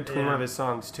of in between Yeah. one of his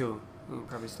songs too. He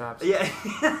probably stops. Yeah.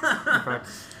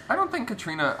 Practice. I don't think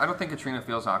Katrina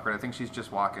feels awkward. I think she's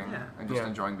just walking Yeah. and just Yeah.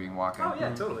 enjoying being walking. Oh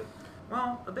yeah, totally.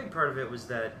 Well, a big part of it was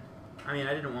that, I mean,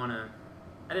 I didn't want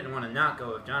to not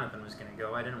go if Jonathan was going to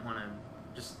go. I didn't want to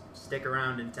just stick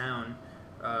around in town.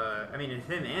 I mean, if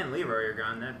him and Leroy are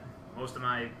gone, that most of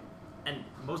my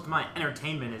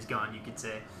entertainment is gone. You could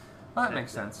say. Well, that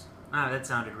makes sense. That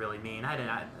sounded really mean.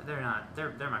 They're not.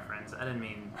 They're my friends. I didn't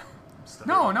mean.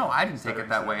 No, I didn't take Stuttering, it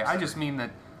that way. I stuttering. just mean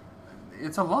that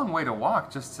it's a long way to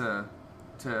walk just to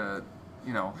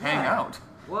hang out.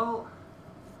 Well,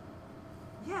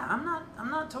 yeah, I'm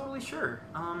not totally sure.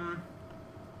 I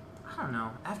don't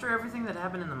know. After everything that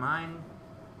happened in the mine,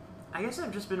 I guess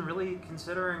I've just been really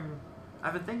considering.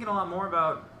 I've been thinking a lot more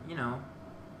about,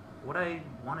 what I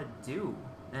want to do,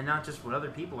 and not just what other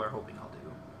people are hoping I'll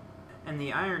do. And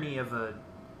the irony of a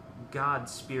God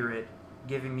spirit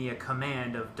giving me a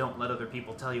command of don't let other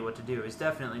people tell you what to do is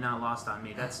definitely not lost on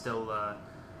me. That's still a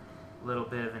little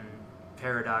bit of a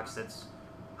paradox that's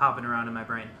hopping around in my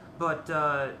brain. But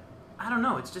I don't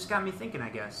know. It's just got me thinking, I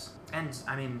guess. And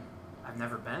I mean, I've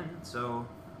never been, so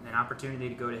an opportunity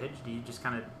to go to Hidgety just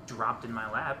kind of dropped in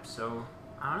my lap. So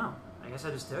I don't know. I guess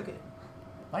I just took it.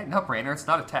 Lighten up, Rainer. It's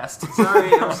not a test.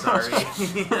 Sorry, I'm sorry.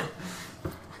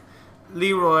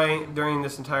 Leroy, during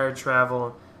this entire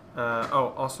travel,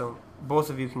 also, both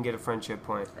of you can get a friendship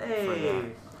point. for Hey, that.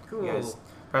 cool. You guys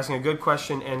for asking a good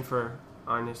question and for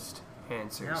honest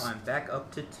answers. Now I'm back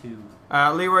up to 2.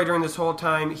 Leroy, during this whole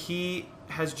time, he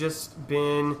has just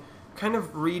been kind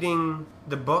of reading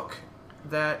the book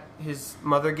that his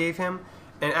mother gave him.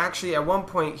 And actually, at one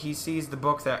point, he sees the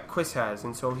book that Quiz has.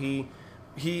 And so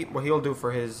what he'll do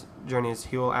for his journey is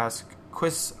he will ask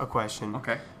Quiz a question.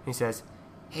 Okay. He says,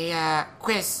 Hey,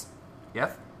 Quiz,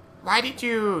 Yes? why did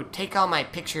you take all my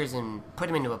pictures and put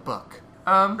them into a book?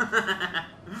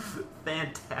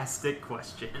 Fantastic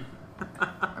question.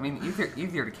 I mean,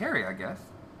 easier to carry, I guess.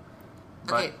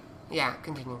 But Okay, yeah,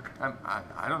 continue.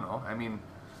 I don't know. I mean,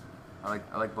 I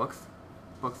like books.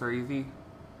 Books are easy.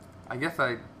 I guess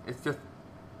it's just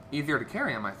easier to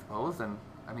carry them, I suppose. And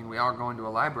I mean, we are going to a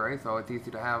library, so it's easy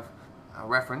to have a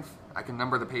reference. I can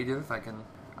number the pages. I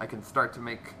can start to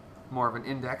make more of an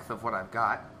index of what I've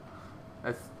got.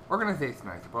 It's organization,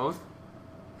 I suppose.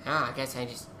 Oh, I guess I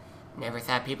just never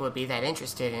thought people would be that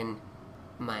interested in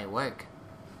my work.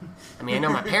 I mean, I know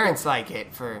my parents like it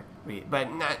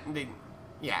but not.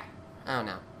 Yeah, I don't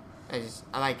know.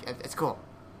 I like it's cool.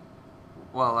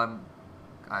 Well,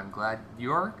 I'm glad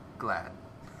you're glad.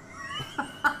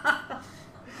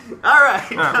 All right,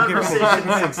 we'll give it conversation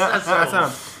That's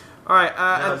successful. all right,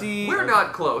 That at was- the... We're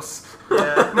not close.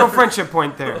 No friendship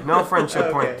point there. No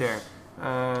friendship point Okay.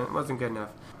 there. Wasn't good enough.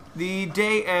 The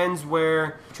day ends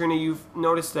where, Trina, you've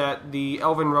noticed that the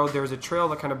Elven Road, there's a trail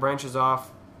that kind of branches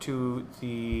off to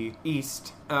the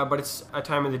east, but it's a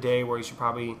time of the day where you should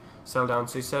probably settle down.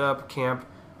 So you set up camp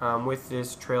with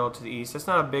this trail to the east. It's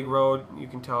not a big road. You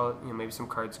can tell, maybe some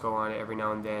carts go on it every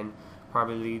now and then.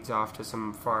 Probably leads off to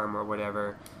some farm or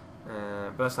whatever.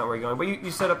 But that's not where you're going. But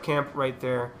you set up camp right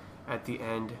there at the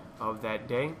end of that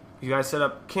day. You guys set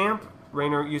up camp.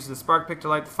 Rainer uses the spark pick to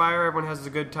light the fire. Everyone has a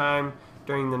good time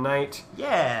during the night.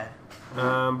 Yeah. But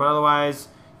otherwise,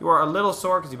 you are a little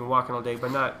sore because you've been walking all day,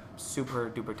 but not super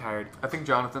duper tired. I think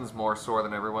Jonathan's more sore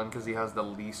than everyone because he has the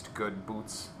least good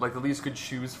boots, like the least good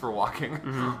shoes for walking.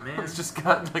 Oh, man. It's just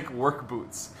got like work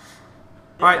boots.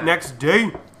 All right, next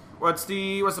day. What's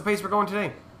the pace we're going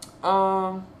today?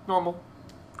 Normal.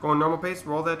 Going normal pace.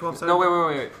 Roll that 12 No,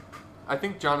 wait. I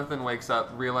think Jonathan wakes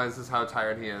up, realizes how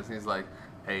tired he is, and he's like,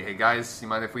 "Hey guys, you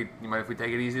mind if we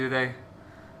take it easy today?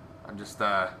 I'm just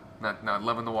not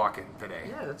loving the walking today."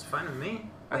 Yeah, that's fine with me.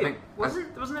 I Wait, think-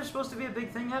 wasn't there supposed to be a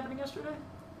big thing happening yesterday?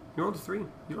 You rolled a 3.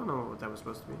 You don't know what that was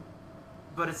supposed to be.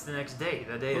 But it's the next day.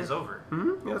 The day is over.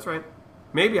 Mm-hmm. Yeah, that's right.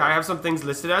 Maybe I have some things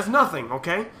listed as nothing.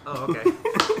 Okay. Oh, okay.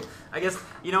 I guess,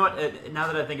 you know what? Now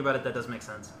that I think about it, that does make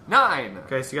sense. 9.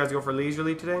 Okay, so you guys go for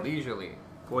leisurely today. Leisurely.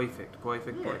 Perfect.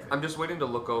 Yeah. I'm just waiting to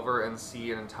look over and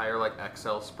see an entire like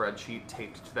Excel spreadsheet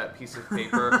taped to that piece of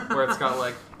paper where it's got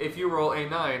like, if you roll a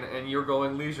 9 and you're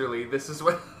going leisurely, this is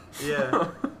what Yeah.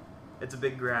 It's a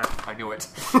big grab. I knew it.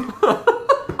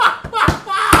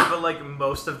 But like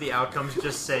most of the outcomes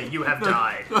just say you have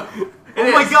died. Oh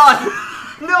my god!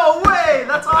 No way!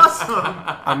 That's awesome!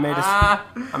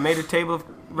 I made a table of He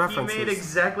references. made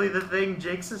exactly the thing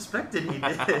Jake suspected he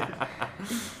did.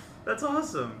 That's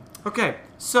awesome. Okay,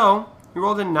 so you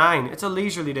rolled a 9. It's a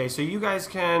leisurely day, so you guys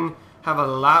can have a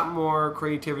lot more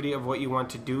creativity of what you want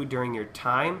to do during your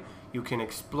time. You can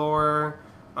explore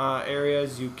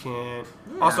areas. You can.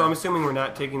 Yeah. Also, I'm assuming we're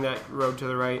not taking that road to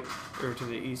the right or to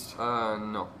the east.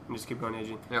 No. And just keep going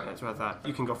edging. Yep. That's what I thought.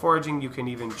 You can go foraging. You can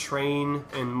even train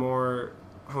in more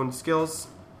honed skills.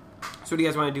 So, what do you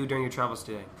guys want to do during your travels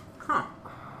today? Huh.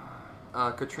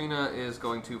 Katrina is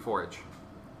going to forage.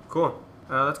 Cool.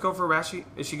 Let's go for Rashi.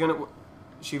 Is she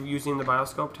using the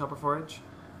bioscope to help her forage?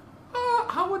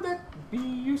 How would that be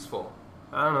useful?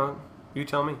 I don't know. You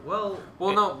tell me. Well,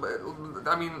 Well, no.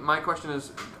 I mean, my question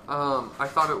is, I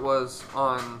thought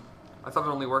it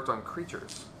only worked on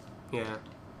creatures. Yeah.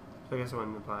 So I guess it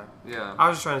wouldn't apply. Yeah. I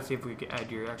was just trying to see if we could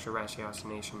add your extra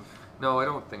ratiocination. No, I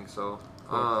don't think so.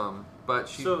 But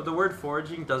she. so the word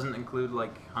foraging doesn't include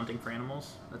like hunting for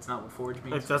animals? That's not what forage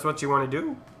means? If that's what you want to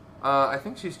do, I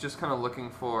think she's just kind of looking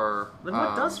for. Then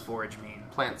what does forage mean?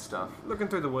 Plant stuff. looking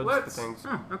through the woods for Let's- things.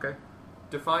 Okay.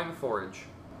 Define forage.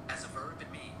 As a verb,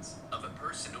 it means of a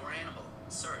person or animal.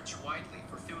 Search widely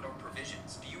for food or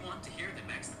provisions. Do you want to hear the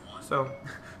next one? So,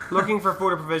 looking for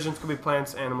food or provisions could be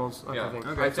plants, animals, that Yeah. kind of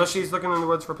thing. Okay. So she's looking in the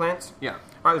woods for plants? Yeah.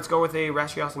 Alright, let's go with a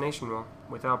ratiocination roll.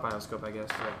 Without bioscope, I guess.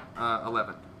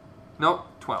 11. Nope.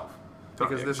 12.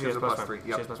 Because Okay, this she gives has a plus +1. 3. She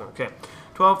Yep. has +1. Okay.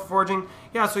 12 for foraging.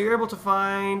 Yeah, so you're able to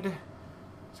find...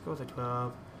 Let's go with a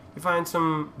 12. You find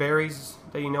some berries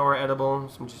that you know are edible.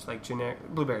 Some just like generic...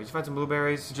 Blueberries. You find some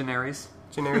blueberries. Generis.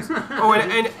 Generics. Oh,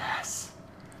 and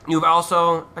you've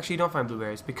also... Actually, you don't find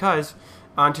blueberries. Because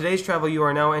on today's travel, you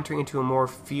are now entering into a more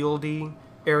fieldy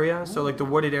area. So, like, the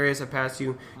wooded areas have passed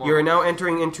you. You are now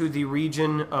entering into the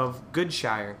region of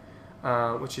Goodshire,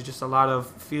 which is just a lot of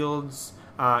fields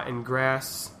and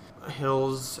grass,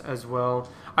 hills as well.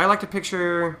 I like to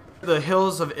picture the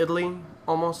hills of Italy,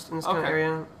 almost, in this kind of Okay.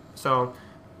 area. So,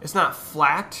 it's not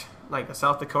flat, like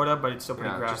South Dakota, but it's still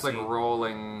pretty Yeah, grassy. just like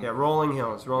rolling. Yeah, rolling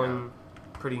hills,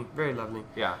 pretty, very lovely.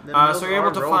 Yeah. The So hills you're able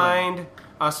are to rolling.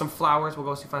 find some flowers. We'll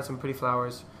go see find some pretty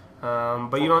flowers.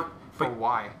 But you don't. For But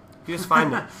why? you just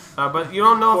find them. But you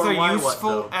don't know if For they're why what, useful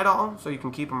though? at all. So you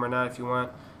can keep them or not if you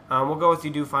want. We'll go with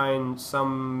you do find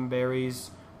some berries.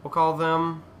 We'll call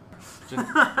them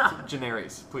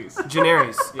Generis, please.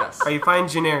 Generis. Yes. You find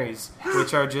Generis,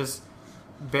 which are just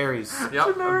berries.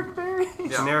 Yep. Generic berries.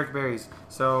 Yeah. Generic berries.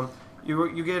 So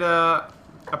you get a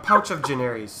pouch of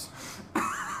Generis.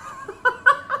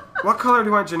 What color do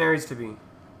you want Generis to be?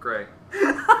 Gray.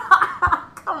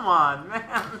 Come on,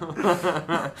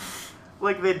 man.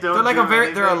 Like they don't. They're like do a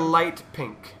very. They're a anything. light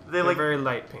pink. They're like- very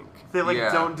light pink. They like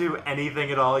Yeah. don't do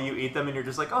anything at all. You eat them and you're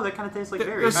just like, oh, that kind of tastes like They're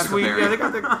berries. That's a sweet. berry. Yeah, they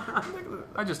got the.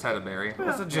 I just had a berry.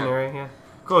 That's a Generi, yeah.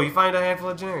 Cool. You find a handful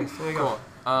of Generis. There you Cool.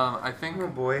 go. I think Oh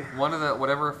boy. one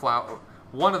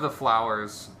of the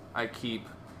flowers I keep,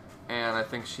 and I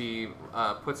think she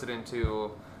puts it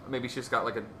into. Maybe she's got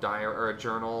like a diary or a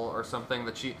journal or something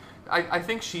that she. I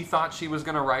think she thought she was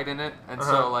gonna write in it, and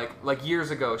so like years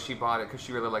ago she bought it because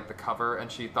she really liked the cover, and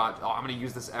she thought, oh, I'm gonna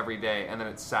use this every day, and then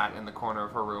it sat in the corner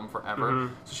of her room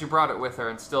forever. So she brought it with her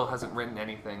and still hasn't written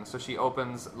anything. So she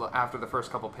opens after the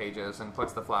first couple pages and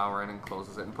puts the flower in and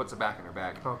closes it and puts it back in her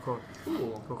bag. Oh, cool.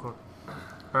 Cool. Cool.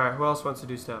 All right. Who else wants to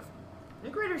do stuff? I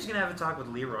think Raider's gonna have a talk with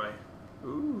Leroy.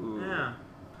 Ooh. Yeah.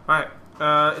 All right.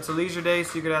 It's a leisure day,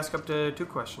 so you could ask up to 2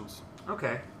 questions.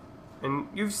 Okay. And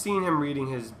you've seen him reading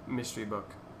his mystery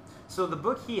book. So the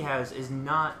book he has is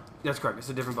not. That's correct. It's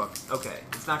a different book. Okay.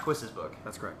 It's not Quiss's book.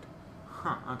 That's correct.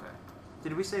 Huh. Okay.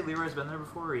 Did we say Leroy's been there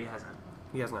before, or he hasn't?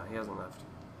 He has not. He hasn't left.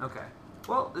 Okay.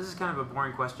 Well, this is kind of a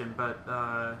boring question, but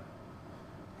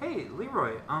hey,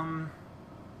 Leroy. I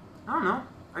don't know.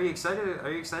 Are you excited?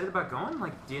 Are you excited about going?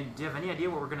 Like, do you have any idea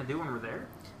what we're gonna do when we're there?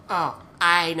 Oh,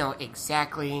 I know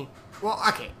exactly. Well,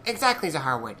 okay, exactly is a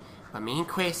hard word. But me and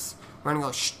Quiz, we're gonna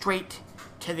go straight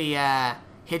to the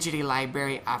Hidgety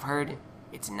Library. I've heard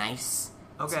it's nice.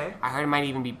 Okay. I heard it might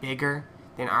even be bigger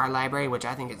than our library, which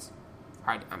I think is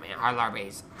hard. I mean, our library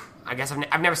is. I guess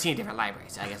I've never seen a different library,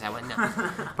 so I guess I wouldn't know.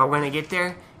 But we're gonna get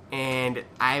there, and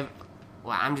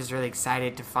I'm just really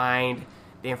excited to find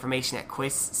the information that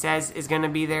Quiz says is gonna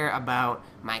be there about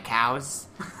my cows.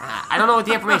 I don't know what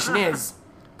the information is,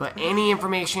 but any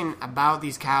information about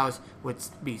these cows would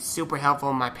be super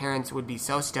helpful. My parents would be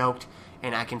so stoked,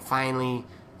 and I can finally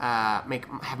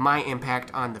have my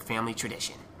impact on the family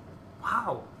tradition.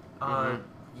 Wow.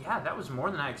 Yeah, that was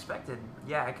more than I expected.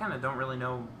 Yeah, I kind of don't really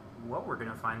know what we're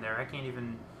gonna find there. I can't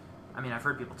even. I mean, I've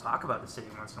heard people talk about the city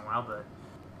once in a while, but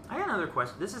I got another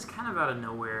question. This is kind of out of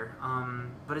nowhere,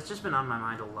 but it's just been on my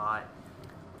mind a lot.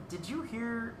 Did you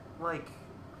hear like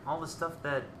all the stuff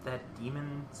that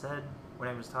demon said when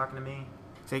he was talking to me?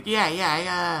 It's like,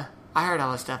 yeah, I heard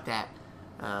all the stuff that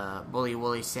Bully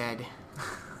Wooly said.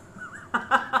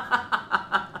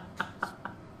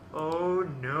 Oh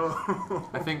no!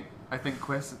 I think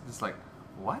Quiz is like,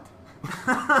 what?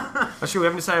 Oh, sure, we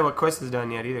haven't decided what Quist has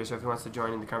done yet either, so if he wants to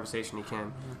join in the conversation, he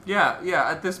can. Yeah.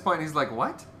 At this point, he's like,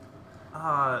 what?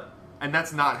 And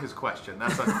that's not his question.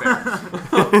 That's unfair.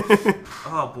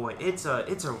 Oh boy, it's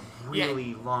a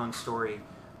really long story.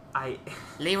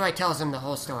 Leroy tells him the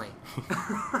whole story.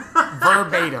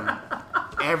 Verbatim.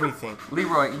 Everything.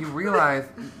 Leroy, you realize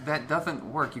that doesn't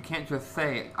work. You can't just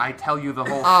say, I tell you the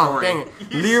whole Oh, story. dang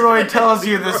it. Leroy tells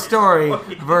you the story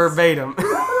verbatim.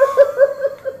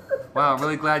 Wow, I'm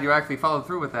really glad you actually followed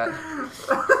through with that.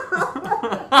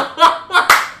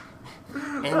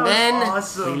 And then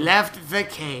awesome. we left the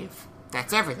cave.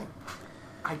 That's everything.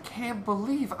 I can't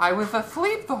believe I was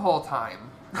asleep the whole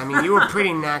time. I mean, you were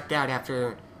pretty knocked out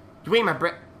after... You ate my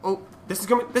bread... Oh, This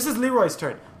is Leroy's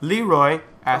turn. Leroy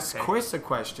asks Okay. Quist a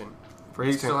question for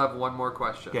You his still turn. have one more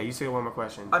question. Yeah, you still have one more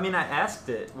question. I mean, I asked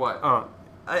it. What? Oh,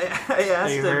 I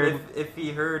asked You him heard? if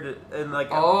he heard, and like,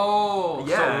 Oh,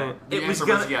 yeah, so the it was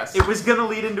answer gonna yes. it was gonna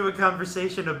lead into a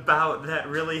conversation about that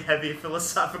really heavy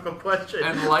philosophical question,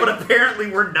 And like- but apparently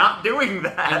we're not doing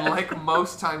that. And like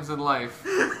most times in life,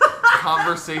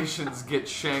 conversations get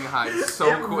shanghaied so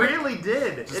it quick. really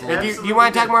did. It Just do you absolutely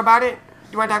want to talk did. more about it?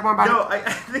 Do you want to talk more about No, I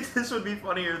think this would be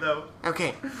funnier though. it?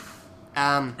 Okay.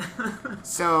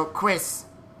 So, Quiz,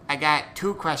 I got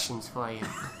 2 questions for you.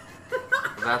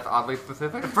 That's oddly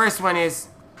specific. First one is,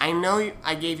 I know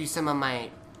I gave you some of my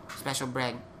special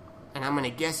bread, and I'm going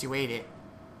to guess you ate it.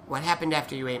 What happened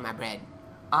after you ate my bread?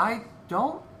 I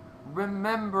don't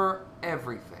remember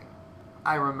everything.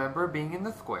 I remember being in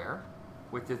the square,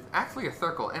 which is actually a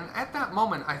circle, and at that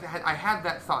moment I had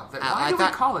that thought that why do we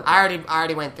call it that? I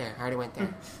already went there.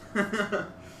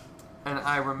 And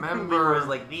I Leroy remember was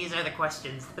like, these are the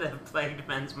questions that have plagued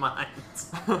men's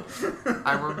minds.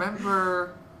 I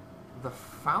remember the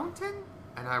fountain,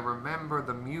 and I remember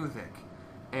the music,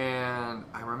 and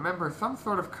I remember some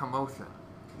sort of commotion.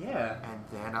 Yeah. And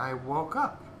then I woke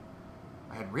up.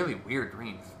 I had really weird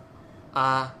dreams.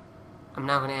 I'm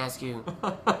not going to ask you.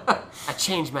 I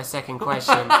changed my second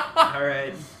question. All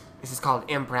right. This is called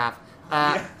improv.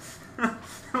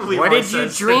 Leroy What did you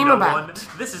says to dream no about? one,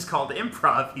 this is called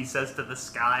improv, he says to the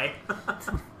sky.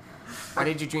 What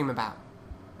did you dream about?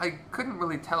 I couldn't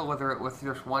really tell whether it was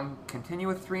just one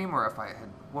continuous dream or if I had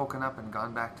woken up and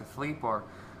gone back to sleep or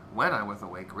when I was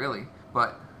awake, really.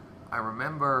 But I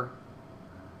remember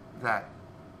that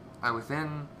I was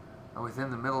in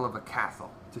the middle of a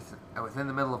castle. I was in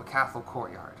the middle of a castle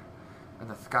courtyard, and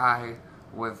the sky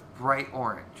was bright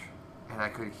orange, and I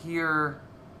could hear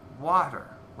water,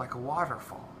 like a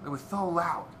waterfall. It was so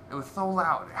loud.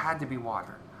 It had to be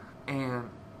water. And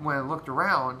when I looked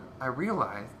around, I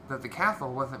realized that the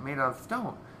castle wasn't made out of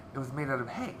stone. It was made out of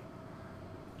hay.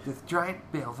 Just giant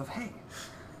bales of hay.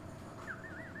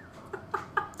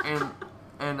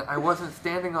 And I wasn't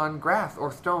standing on grass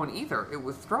or stone either. It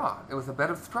was straw. It was a bed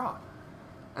of straw.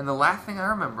 And the last thing I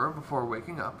remember before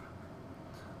waking up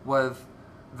was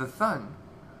the sun.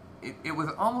 It was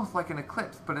almost like an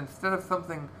eclipse, but instead of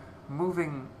something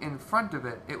moving in front of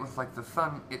it, it was like the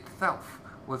sun itself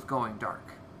was going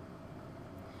dark.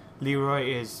 Leroy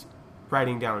is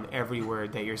writing down every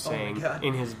word that you're saying God.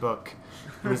 in his book.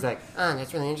 And he's like, Oh,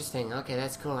 that's really interesting. Okay,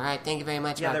 that's cool. All right, thank you very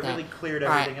much Yeah, about that that. really cleared All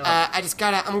right, everything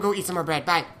up. I'm going to go eat some more bread.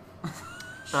 Bye.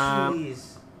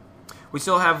 Jeez. we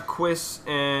still have Quiz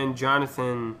and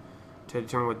Jonathan to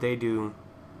determine what they do.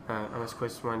 Unless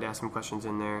Quiz wanted to ask some questions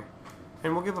in there.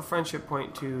 And we'll give a friendship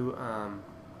point to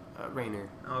Rainer.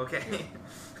 Okay.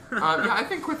 Yeah, I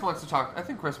think Quiz wants to talk. I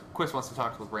think Quiz wants to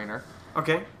talk with Rainer.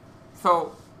 Okay.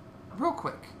 So, real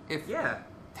quick, Yeah.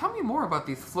 tell me more about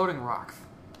these floating rocks.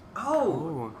 Oh.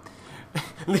 Ooh.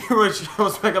 Leroy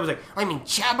shows back up. He's like, I mean,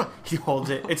 Chub. He holds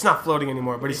it. It's not floating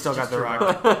anymore, but he's still got the rock.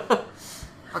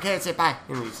 Okay, that's it. Bye.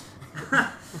 And leaves.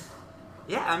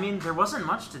 Yeah, I mean, there wasn't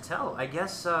much to tell. I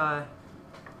guess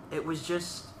it was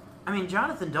just... I mean,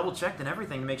 Jonathan double-checked and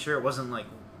everything to make sure it wasn't, like,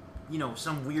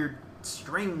 some weird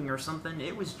string or something.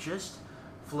 It was just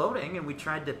floating, and we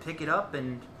tried to pick it up,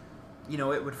 and,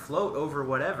 it would float over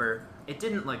whatever. It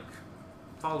didn't, like,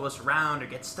 follow us around or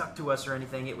get stuck to us or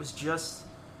anything. It was just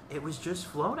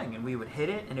floating, and we would hit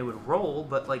it, and it would roll,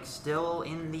 but, like, still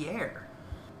in the air.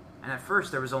 And at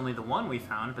first there was only the one we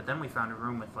found, but then we found a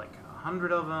room with like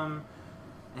 100 of them,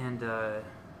 and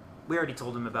we already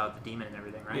told him about the demon and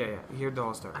everything, right? Yeah, you heard the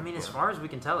whole story. I mean, as Yeah. far as we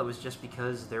can tell, it was just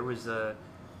because there was a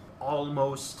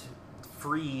almost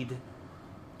freed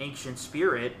ancient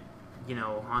spirit,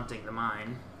 haunting the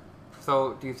mine.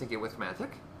 So, do you think it was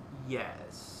magic?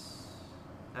 Yes.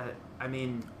 I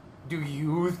mean, Do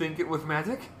you think it was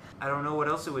magic? I don't know what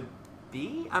else it would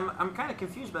be. I'm kind of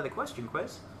confused by the question,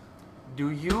 Quiz. Do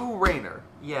you, Rainer,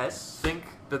 Yes. think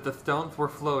that the stones were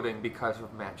floating because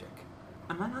of magic?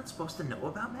 Am I not supposed to know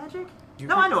about magic? You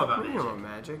No, I know about you magic. know about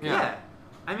magic. Yeah.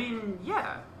 I mean,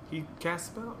 yeah. He casts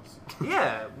spells.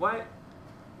 Yeah. Why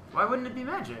wouldn't it be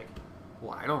magic?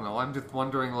 Well, I don't know. I'm just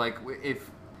wondering, like,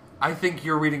 if... I think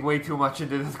you're reading way too much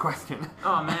into this question.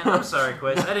 Oh man, I'm sorry,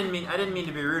 Quiz. I didn't mean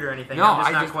to be rude or anything. No, I'm just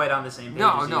I not just- quite on the same page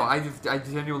No, as no, you. I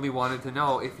genuinely wanted to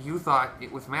know if you thought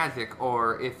it was magic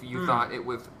or if you thought it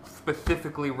was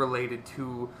specifically related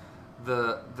to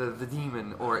the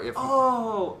demon, or if...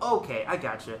 Oh, okay, I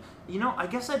gotcha. I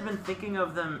guess I'd been thinking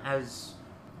of them as,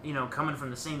 coming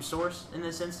from the same source in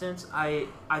this instance. I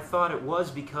thought it was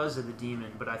because of the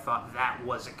demon, but I thought that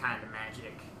was a kind of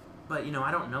magic. But, I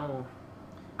don't know.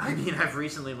 I mean, I've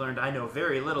recently learned I know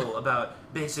very little about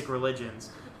basic religions,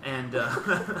 and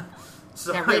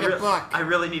so Yeah, read a book. I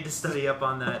really need to study up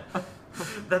on that.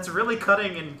 That's really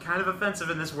cutting and kind of offensive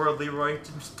in this world, Leroy.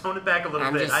 Just tone it back a little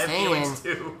I'm bit. just I have saying. feelings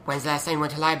too. When's the last time you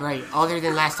went to library? Other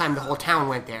than last time the whole town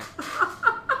went there.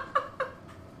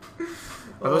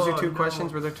 Are those your Oh, two no.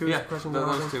 questions? Were there two questions? those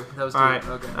Jonathan? two. That was All right.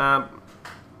 Okay.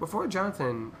 Before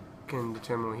Jonathan can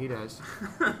determine what he does,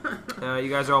 you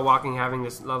guys are all walking, having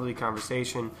this lovely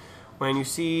conversation, when you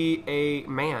see a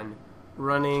man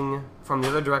running from the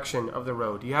other direction of the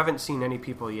road. You haven't seen any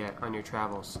people yet on your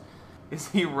travels. Is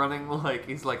he running like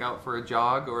he's like out for a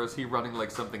jog, or is he running like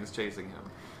something's chasing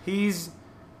him? He's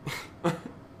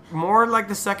more like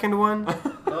the second one.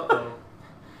 Uh-oh.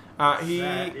 That He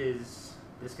is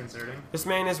disconcerting. This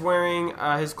man is wearing,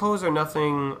 his clothes are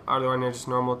nothing out of the ordinary, just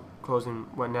normal clothes and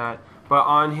whatnot. But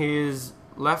on his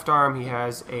left arm, he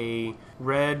has a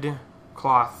red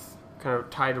cloth kind of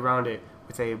tied around it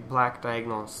with a black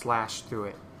diagonal slash through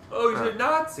it. Oh, he's a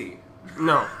Nazi.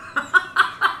 No.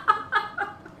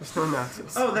 There's no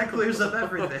Nazis. Oh, that clears up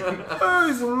everything. Oh,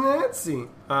 he's a Nazi.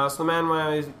 So the man,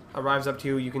 when he arrives up to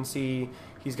you, you can see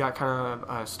he's got kind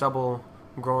of stubble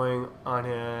growing on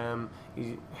him.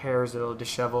 His hair is a little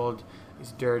disheveled.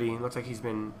 He's dirty. Looks like he's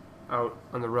been out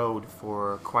on the road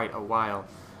for quite a while.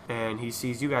 And he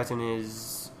sees you guys and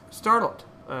is startled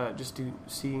just to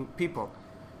see people.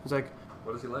 He's like,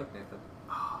 What is he like, Nathan?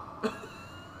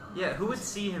 Yeah, who would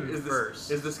see him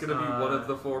first? Is this going to be one of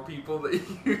the 4 people that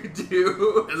you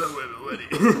do? hello,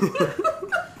 everybody.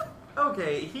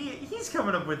 Okay, he's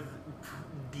coming up with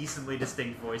decently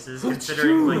distinct voices,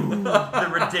 considering like the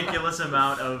ridiculous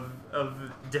amount of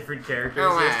different characters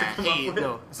Oh, he has to come hey, up with.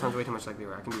 No, it sounds way too much like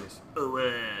Leroy. I can do this. Oh,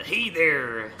 hey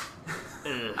there,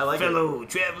 I like fellow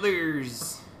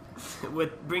travelers.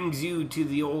 What brings you to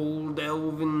the old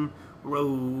elven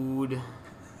road?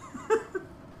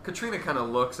 Katrina kind of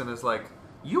looks and is like,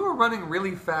 "You were running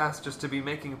really fast just to be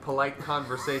making polite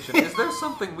conversation. Is there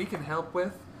something we can help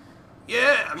with?"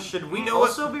 Yeah, Should we you know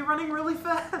also be running really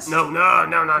fast? No.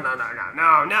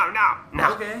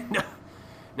 Okay.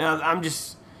 No, I'm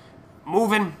just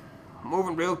moving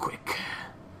real quick.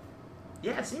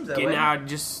 Yeah, it seems that Getting way. out,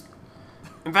 just.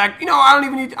 In fact, I don't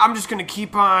even need. I'm just gonna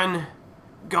keep on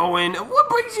going. What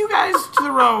brings you guys to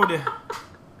the road?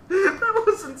 That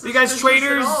wasn't You guys suspicious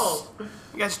traitors? at all.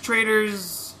 You guys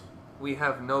traitors? We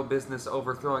have no business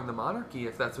overthrowing the monarchy,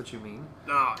 if that's what you mean.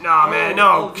 No, man,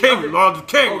 no. the King, other- Lord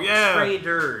King, Oh, yeah.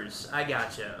 Traders. I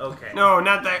gotcha. Okay. No,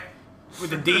 not that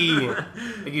with a D.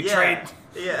 Like you Yeah. trade.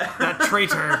 Yeah. Not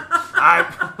traitor.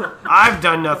 I've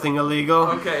done nothing illegal.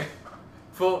 Okay,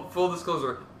 full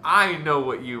disclosure. I know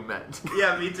what you meant.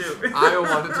 Yeah, me too. I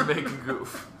wanted to make a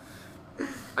goof.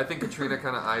 I think Katrina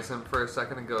kind of eyes him for a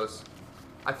second and goes,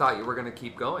 "I thought you were going to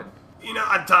keep going."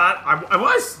 I thought I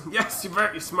was. Yes, you're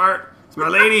very smart. It's my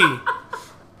lady.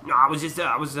 No, I was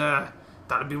thought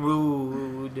it'd be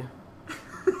rude.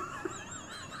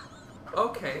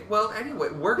 Okay, well, anyway,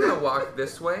 we're going to walk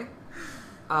this way.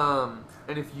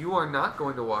 And if you are not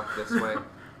going to walk this way,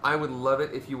 I would love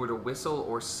it if you were to whistle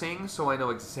or sing so I know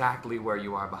exactly where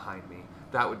you are behind me.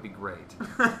 That would be great.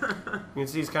 You can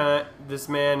see this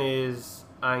man is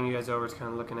eyeing you guys over. He's kind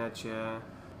of looking at you.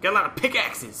 Got a lot of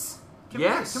pickaxes. Can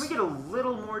Yes. we get a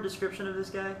little more description of this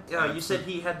guy? You said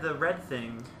he had the red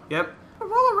thing. Yep.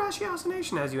 Roll a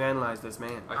ratiocination as you analyze this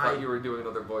man. I thought you were doing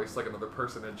another voice, like another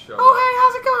person in show. Oh, hey,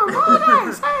 how's it going? Roll a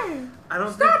dice, hey. I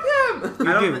don't Stop think, him!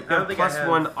 You I don't do. thi- You I don't have think I plus have-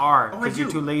 1 R Oh, I because you're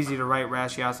do. too lazy to write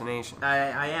ratiocination.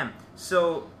 I am.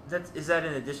 So is that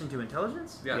in addition to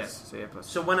intelligence? Yes. So yeah, plus.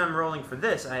 So when I'm rolling for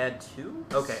this, I add 2?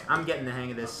 Okay, I'm getting the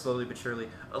hang of this slowly but surely.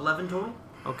 11 total?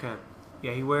 Okay.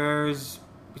 Yeah, he wears,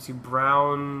 you see,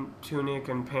 brown tunic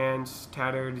and pants,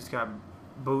 tattered. He's got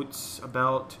boots, a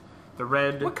belt, the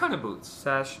red What kind of boots?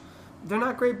 sash. They're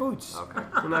not great boots. Okay.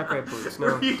 They're not great boots,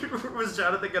 no. Was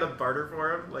Jonathan gonna barter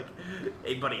for him? Like,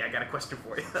 hey buddy, I got a question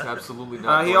for you. Absolutely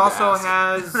not. He going to also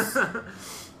ask. has,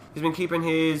 he's been keeping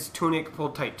his tunic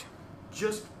pulled tight.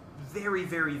 Just very,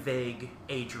 very vague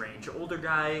age range. Older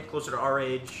guy, closer to our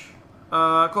age.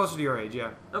 Closer to your age,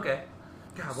 yeah. Okay.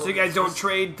 God, So you guys don't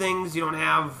trade things, you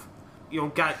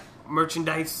don't got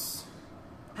merchandise.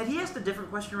 Had he asked a different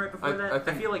question right before I that? I,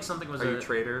 think- feel like something was Are you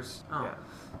traders? Oh.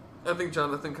 Yeah. I think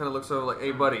Jonathan kind of looks over like,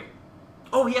 hey, buddy.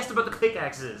 Oh, he asked about the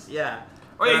pickaxes. Yeah.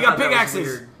 Oh yeah, I you got thought that was pickaxes.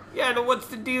 weird. Yeah, no, what's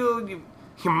the deal?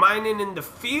 You're mining in the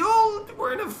field?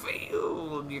 We're in a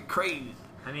field. You're crazy.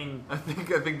 I mean, I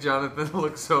think Jonathan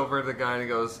looks over at the guy and he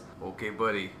goes, okay,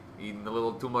 buddy, eating a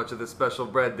little too much of this special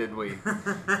bread, did we? You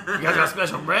guys got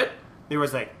special bread?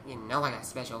 Leroy's like, You know I got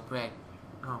special bread.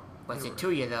 oh. What's it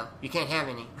to you, though? You can't have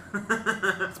any.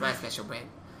 It's my special bread.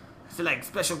 is it like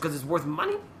special because it's worth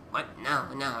money? What?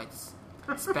 No, it's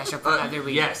special for other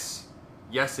reasons.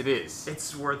 Yes, it is.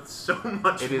 It's worth so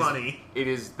much It is. money. It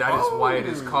is. That is why it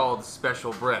is Oh. called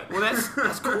special bread. Well,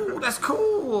 that's cool. That's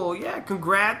cool. Yeah,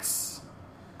 congrats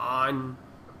on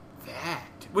that.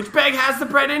 Which bag has the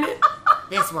bread in it?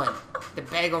 This one. The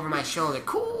bag over my shoulder.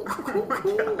 Cool, cool,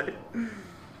 cool.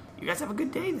 You guys have a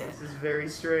good day then. This is very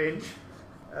strange.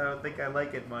 I don't think I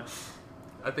like it much.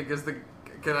 I think is the.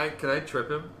 Can I trip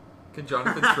him? Can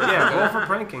Jonathan trip him? Yeah, roll for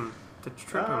pranking to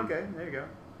trip him. okay, there you go.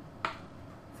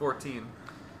 14.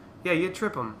 Yeah, you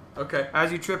trip him. Okay.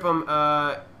 As you trip him,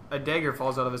 a dagger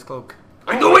falls out of his cloak.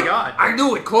 I Oh knew my it. God. I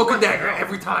knew it. Cloak and What the dagger hell?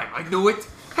 every time. I knew it.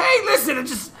 Hey, listen, I'm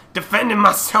just defending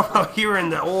myself out here in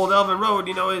the old Elven Road.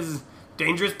 You know, is a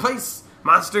dangerous place.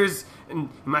 Monsters, and you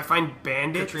might find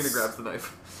bandits. Katrina grabs the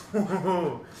knife.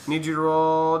 Need you to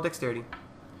roll dexterity.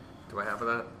 Do I have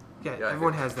that? Yeah, I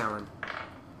everyone think- has that one.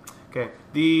 Okay,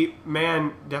 the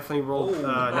man definitely rolled Oh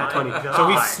nat my 20. God. So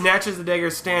he snatches the dagger,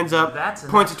 stands up, That's a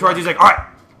points nat it towards you. He's like, all right,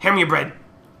 hand me your bread.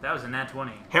 That was a nat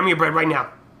 20. Hand me your bread right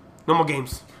now. No more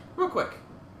games. Real quick.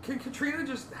 Can Katrina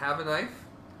just have a knife?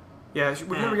 Yeah, we've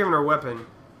never given her a weapon.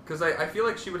 Because I feel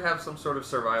like she would have some sort of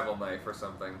survival knife or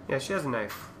something. Yeah, she has a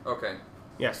knife. Okay.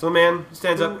 Yeah, so the man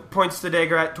stands up, points the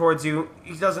dagger towards you.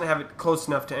 He doesn't have it close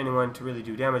enough to anyone to really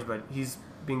do damage, but he's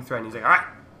being threatened. He's like, all right,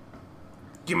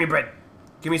 give me bread.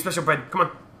 Give me special bread. Come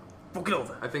on. Fork it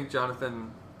over. I think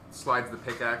Jonathan slides the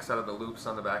pickaxe out of the loops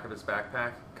on the back of his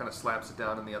backpack, kind of slaps it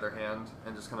down in the other hand,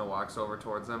 and just kind of walks over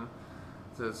towards him.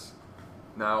 Says,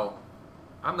 now,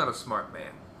 I'm not a smart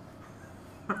man.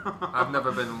 I've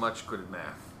never been much good at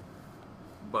math.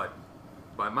 But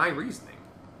by my reasoning,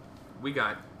 we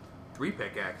got 3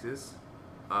 pickaxes,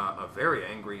 a very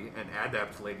angry and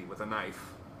adept lady with a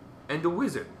knife, and a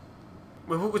wizard.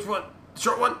 Wait, which one? The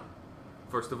short one?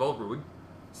 First of all, rude.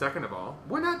 Second of all,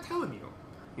 we're not telling you.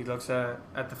 He looks at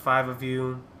the 5 of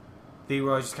you.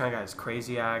 Leroy just kind of got his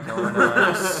crazy eye going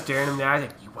on, just staring him there. He's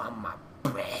like, you want my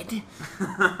bread?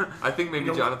 I think maybe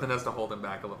You know- Jonathan has to hold him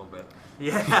back a little bit.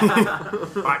 Yeah.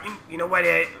 All right, you know what?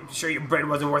 I'm sure your bread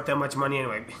wasn't worth that much money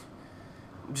anyway.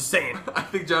 I'm just saying. I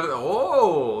think Jonathan.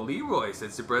 Oh, Leroy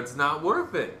says the bread's not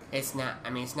worth it. It's not. I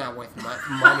mean, it's not worth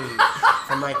money.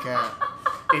 From like a.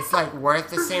 It's like worth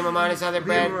the same amount as other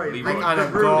bread. Leroy, like Leroy, on a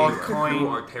Leroy, gold You coin.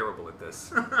 are terrible at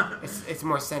this. It's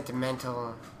more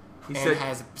sentimental. He and said,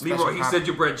 has a special Leroy. He prop- said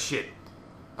your bread's shit.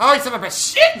 Oh, it's about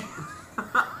shit.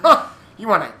 You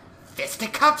want a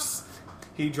fisticuffs?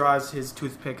 He draws his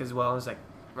toothpick as well. He's like,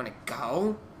 Want to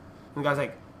go? and the guy's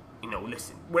like,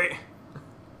 listen, wait.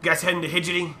 You guys heading to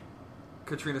Hidgety?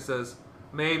 Katrina says,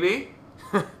 maybe.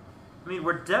 I mean,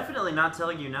 we're definitely not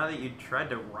telling you now that you tried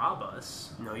to rob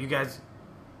us. No, you guys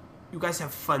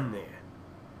have fun there.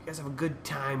 You guys have a good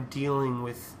time dealing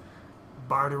with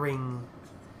bartering.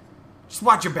 Just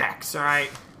watch your backs, all right?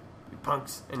 You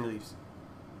punks, and he leaves.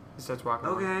 He starts walking.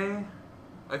 away. Okay.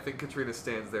 I think Katrina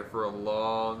stands there for a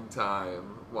long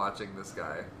time watching this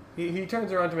guy. He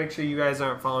turns around to make sure you guys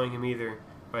aren't following him either,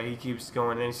 but he keeps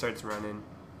going and he starts running.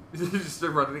 You just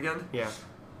start running again? Yeah.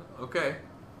 Okay.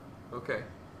 Okay.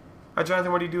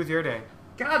 Jonathan, what do you do with your day?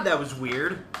 God, that was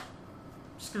weird.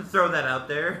 Just gonna throw that out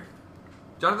there.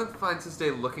 Jonathan finds his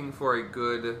day looking for a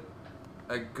good,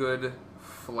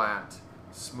 flat,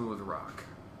 smooth rock.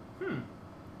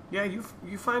 Yeah, you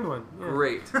find one. Yeah.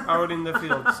 Great. Out in the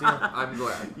fields, yeah. I'm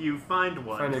glad. You find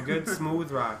one. Find a good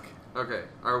smooth rock. Okay.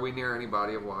 Are we near any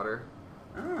body of water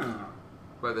Oh.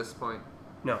 by this point?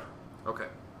 No, Okay.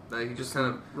 He just some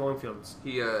kind of rolling fields.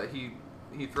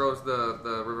 he throws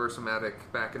the reverse-o-matic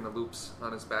back in the loops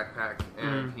on his backpack,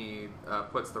 and he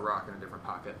puts the rock in a different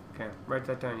pocket. Okay, write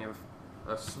that down. You have.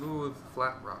 A smooth,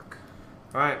 flat rock.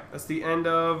 All right, that's the end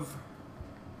of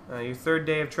your third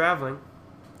day of traveling.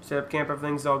 Set up camp,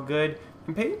 everything's all good.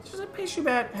 And Pastry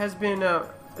Bat has been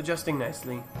adjusting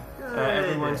nicely.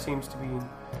 Everyone seems to be,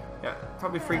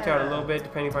 probably freaked out a little bit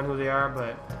depending upon who they are,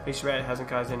 but Pastry Bat hasn't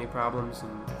caused any problems.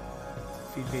 And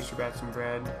feed Pastry Bat some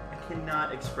bread. I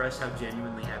cannot express how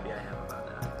genuinely happy I am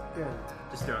about that. Good.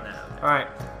 Just throwing that out there. All right,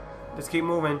 let's keep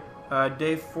moving.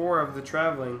 Day 4 of the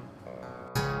traveling.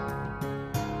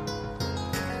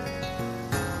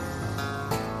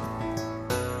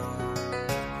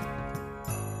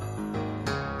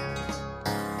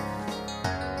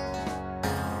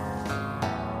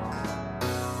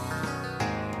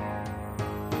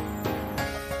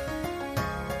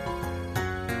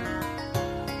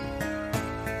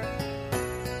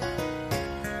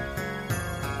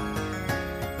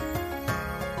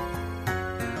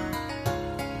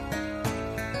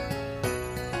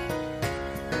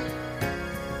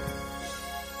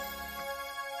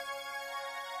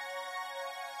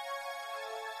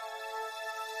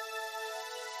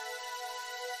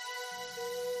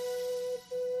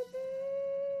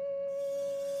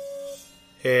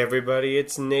 Hey everybody,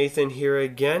 it's Nathan here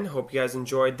again. Hope you guys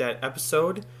enjoyed that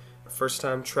episode. First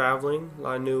time traveling, a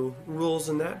lot of new rules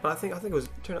in that, but I think it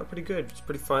turned out pretty good. It's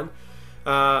pretty fun.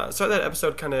 So that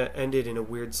episode kind of ended in a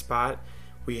weird spot.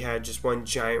 We had just one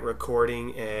giant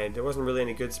recording, and there wasn't really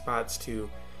any good spots to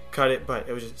cut it, but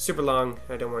it was just super long.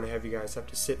 I don't want to have you guys have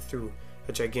to sit through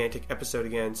a gigantic episode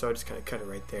again, so I just kind of cut it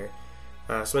right there.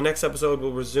 So the next episode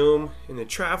will resume in the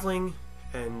traveling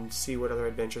and see what other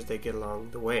adventures they get along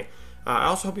the way. I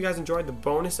also hope you guys enjoyed the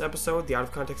bonus episode, the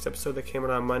out-of-context episode that came out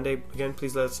on Monday. Again,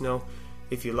 please let us know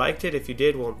if you liked it. If you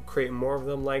did, we'll create more of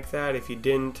them like that. If you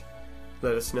didn't,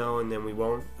 let us know, and then we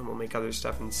won't, and we'll make other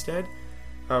stuff instead.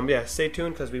 Stay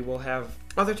tuned, because we will have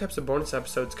other types of bonus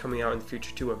episodes coming out in the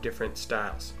future, too, of different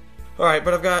styles. Alright,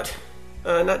 but I've got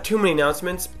not too many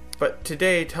announcements, but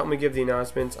today, to help me give the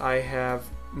announcements, I have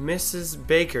Mrs.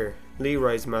 Baker,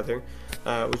 Leroy's mother.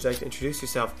 Would you like to introduce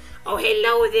yourself? Oh,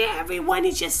 hello there, everyone.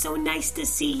 It's just so nice to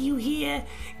see you here,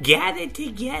 gathered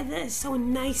together. So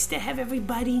nice to have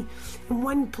everybody in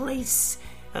one place,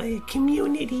 a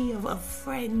community of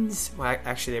friends. Well,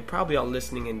 actually, they're probably all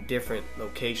listening in different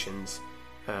locations.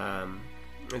 They're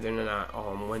not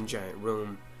all in one giant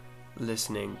room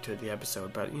listening to the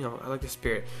episode, but, I like the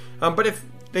spirit. But if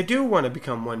they do want to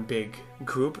become one big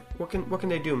group, what can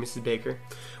they do, Mrs. Baker?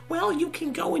 Well, you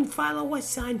can go and follow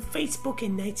us on Facebook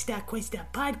at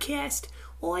Nights.Quest.podcast,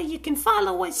 or you can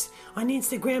follow us on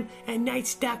Instagram at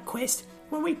Nights.Quest,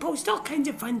 where we post all kinds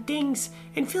of fun things,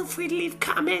 and feel free to leave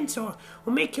comments or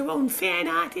make your own fan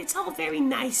art. It's all very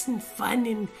nice and fun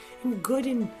and good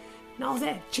and all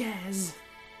that jazz.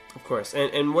 Of course.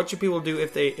 And what should people do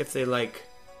if they like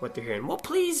what they're hearing? Well,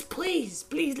 please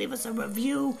leave us a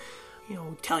review.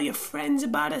 Tell your friends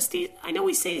about us. I know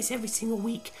we say this every single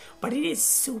week, but it is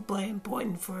super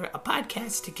important for a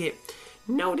podcast to get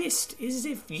noticed, is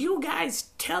if you guys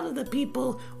tell other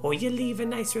people or you leave a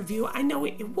nice review. I know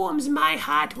it warms my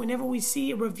heart whenever we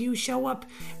see a review show up. It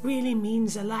really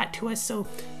means a lot to us. So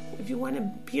if you want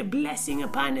to be a blessing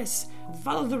upon us,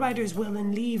 follow the writer's will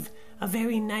and leave a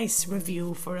very nice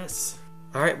review for us.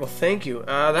 All right, well, thank you.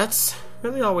 That's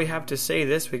really all we have to say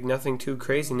this week. Nothing too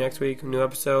crazy. Next week, new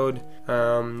episode.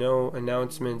 No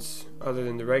announcements other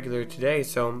than the regular today.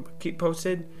 So keep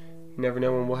posted. You never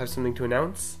know when we'll have something to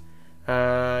announce.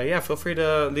 Feel free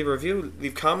to leave a review,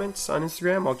 leave comments on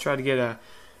Instagram. I'll try to get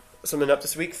something up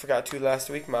this week. Forgot to last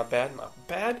week. My bad.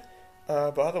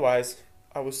 But otherwise,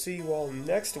 I will see you all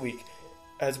next week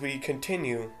as we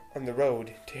continue on the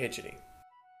road to Hitchity.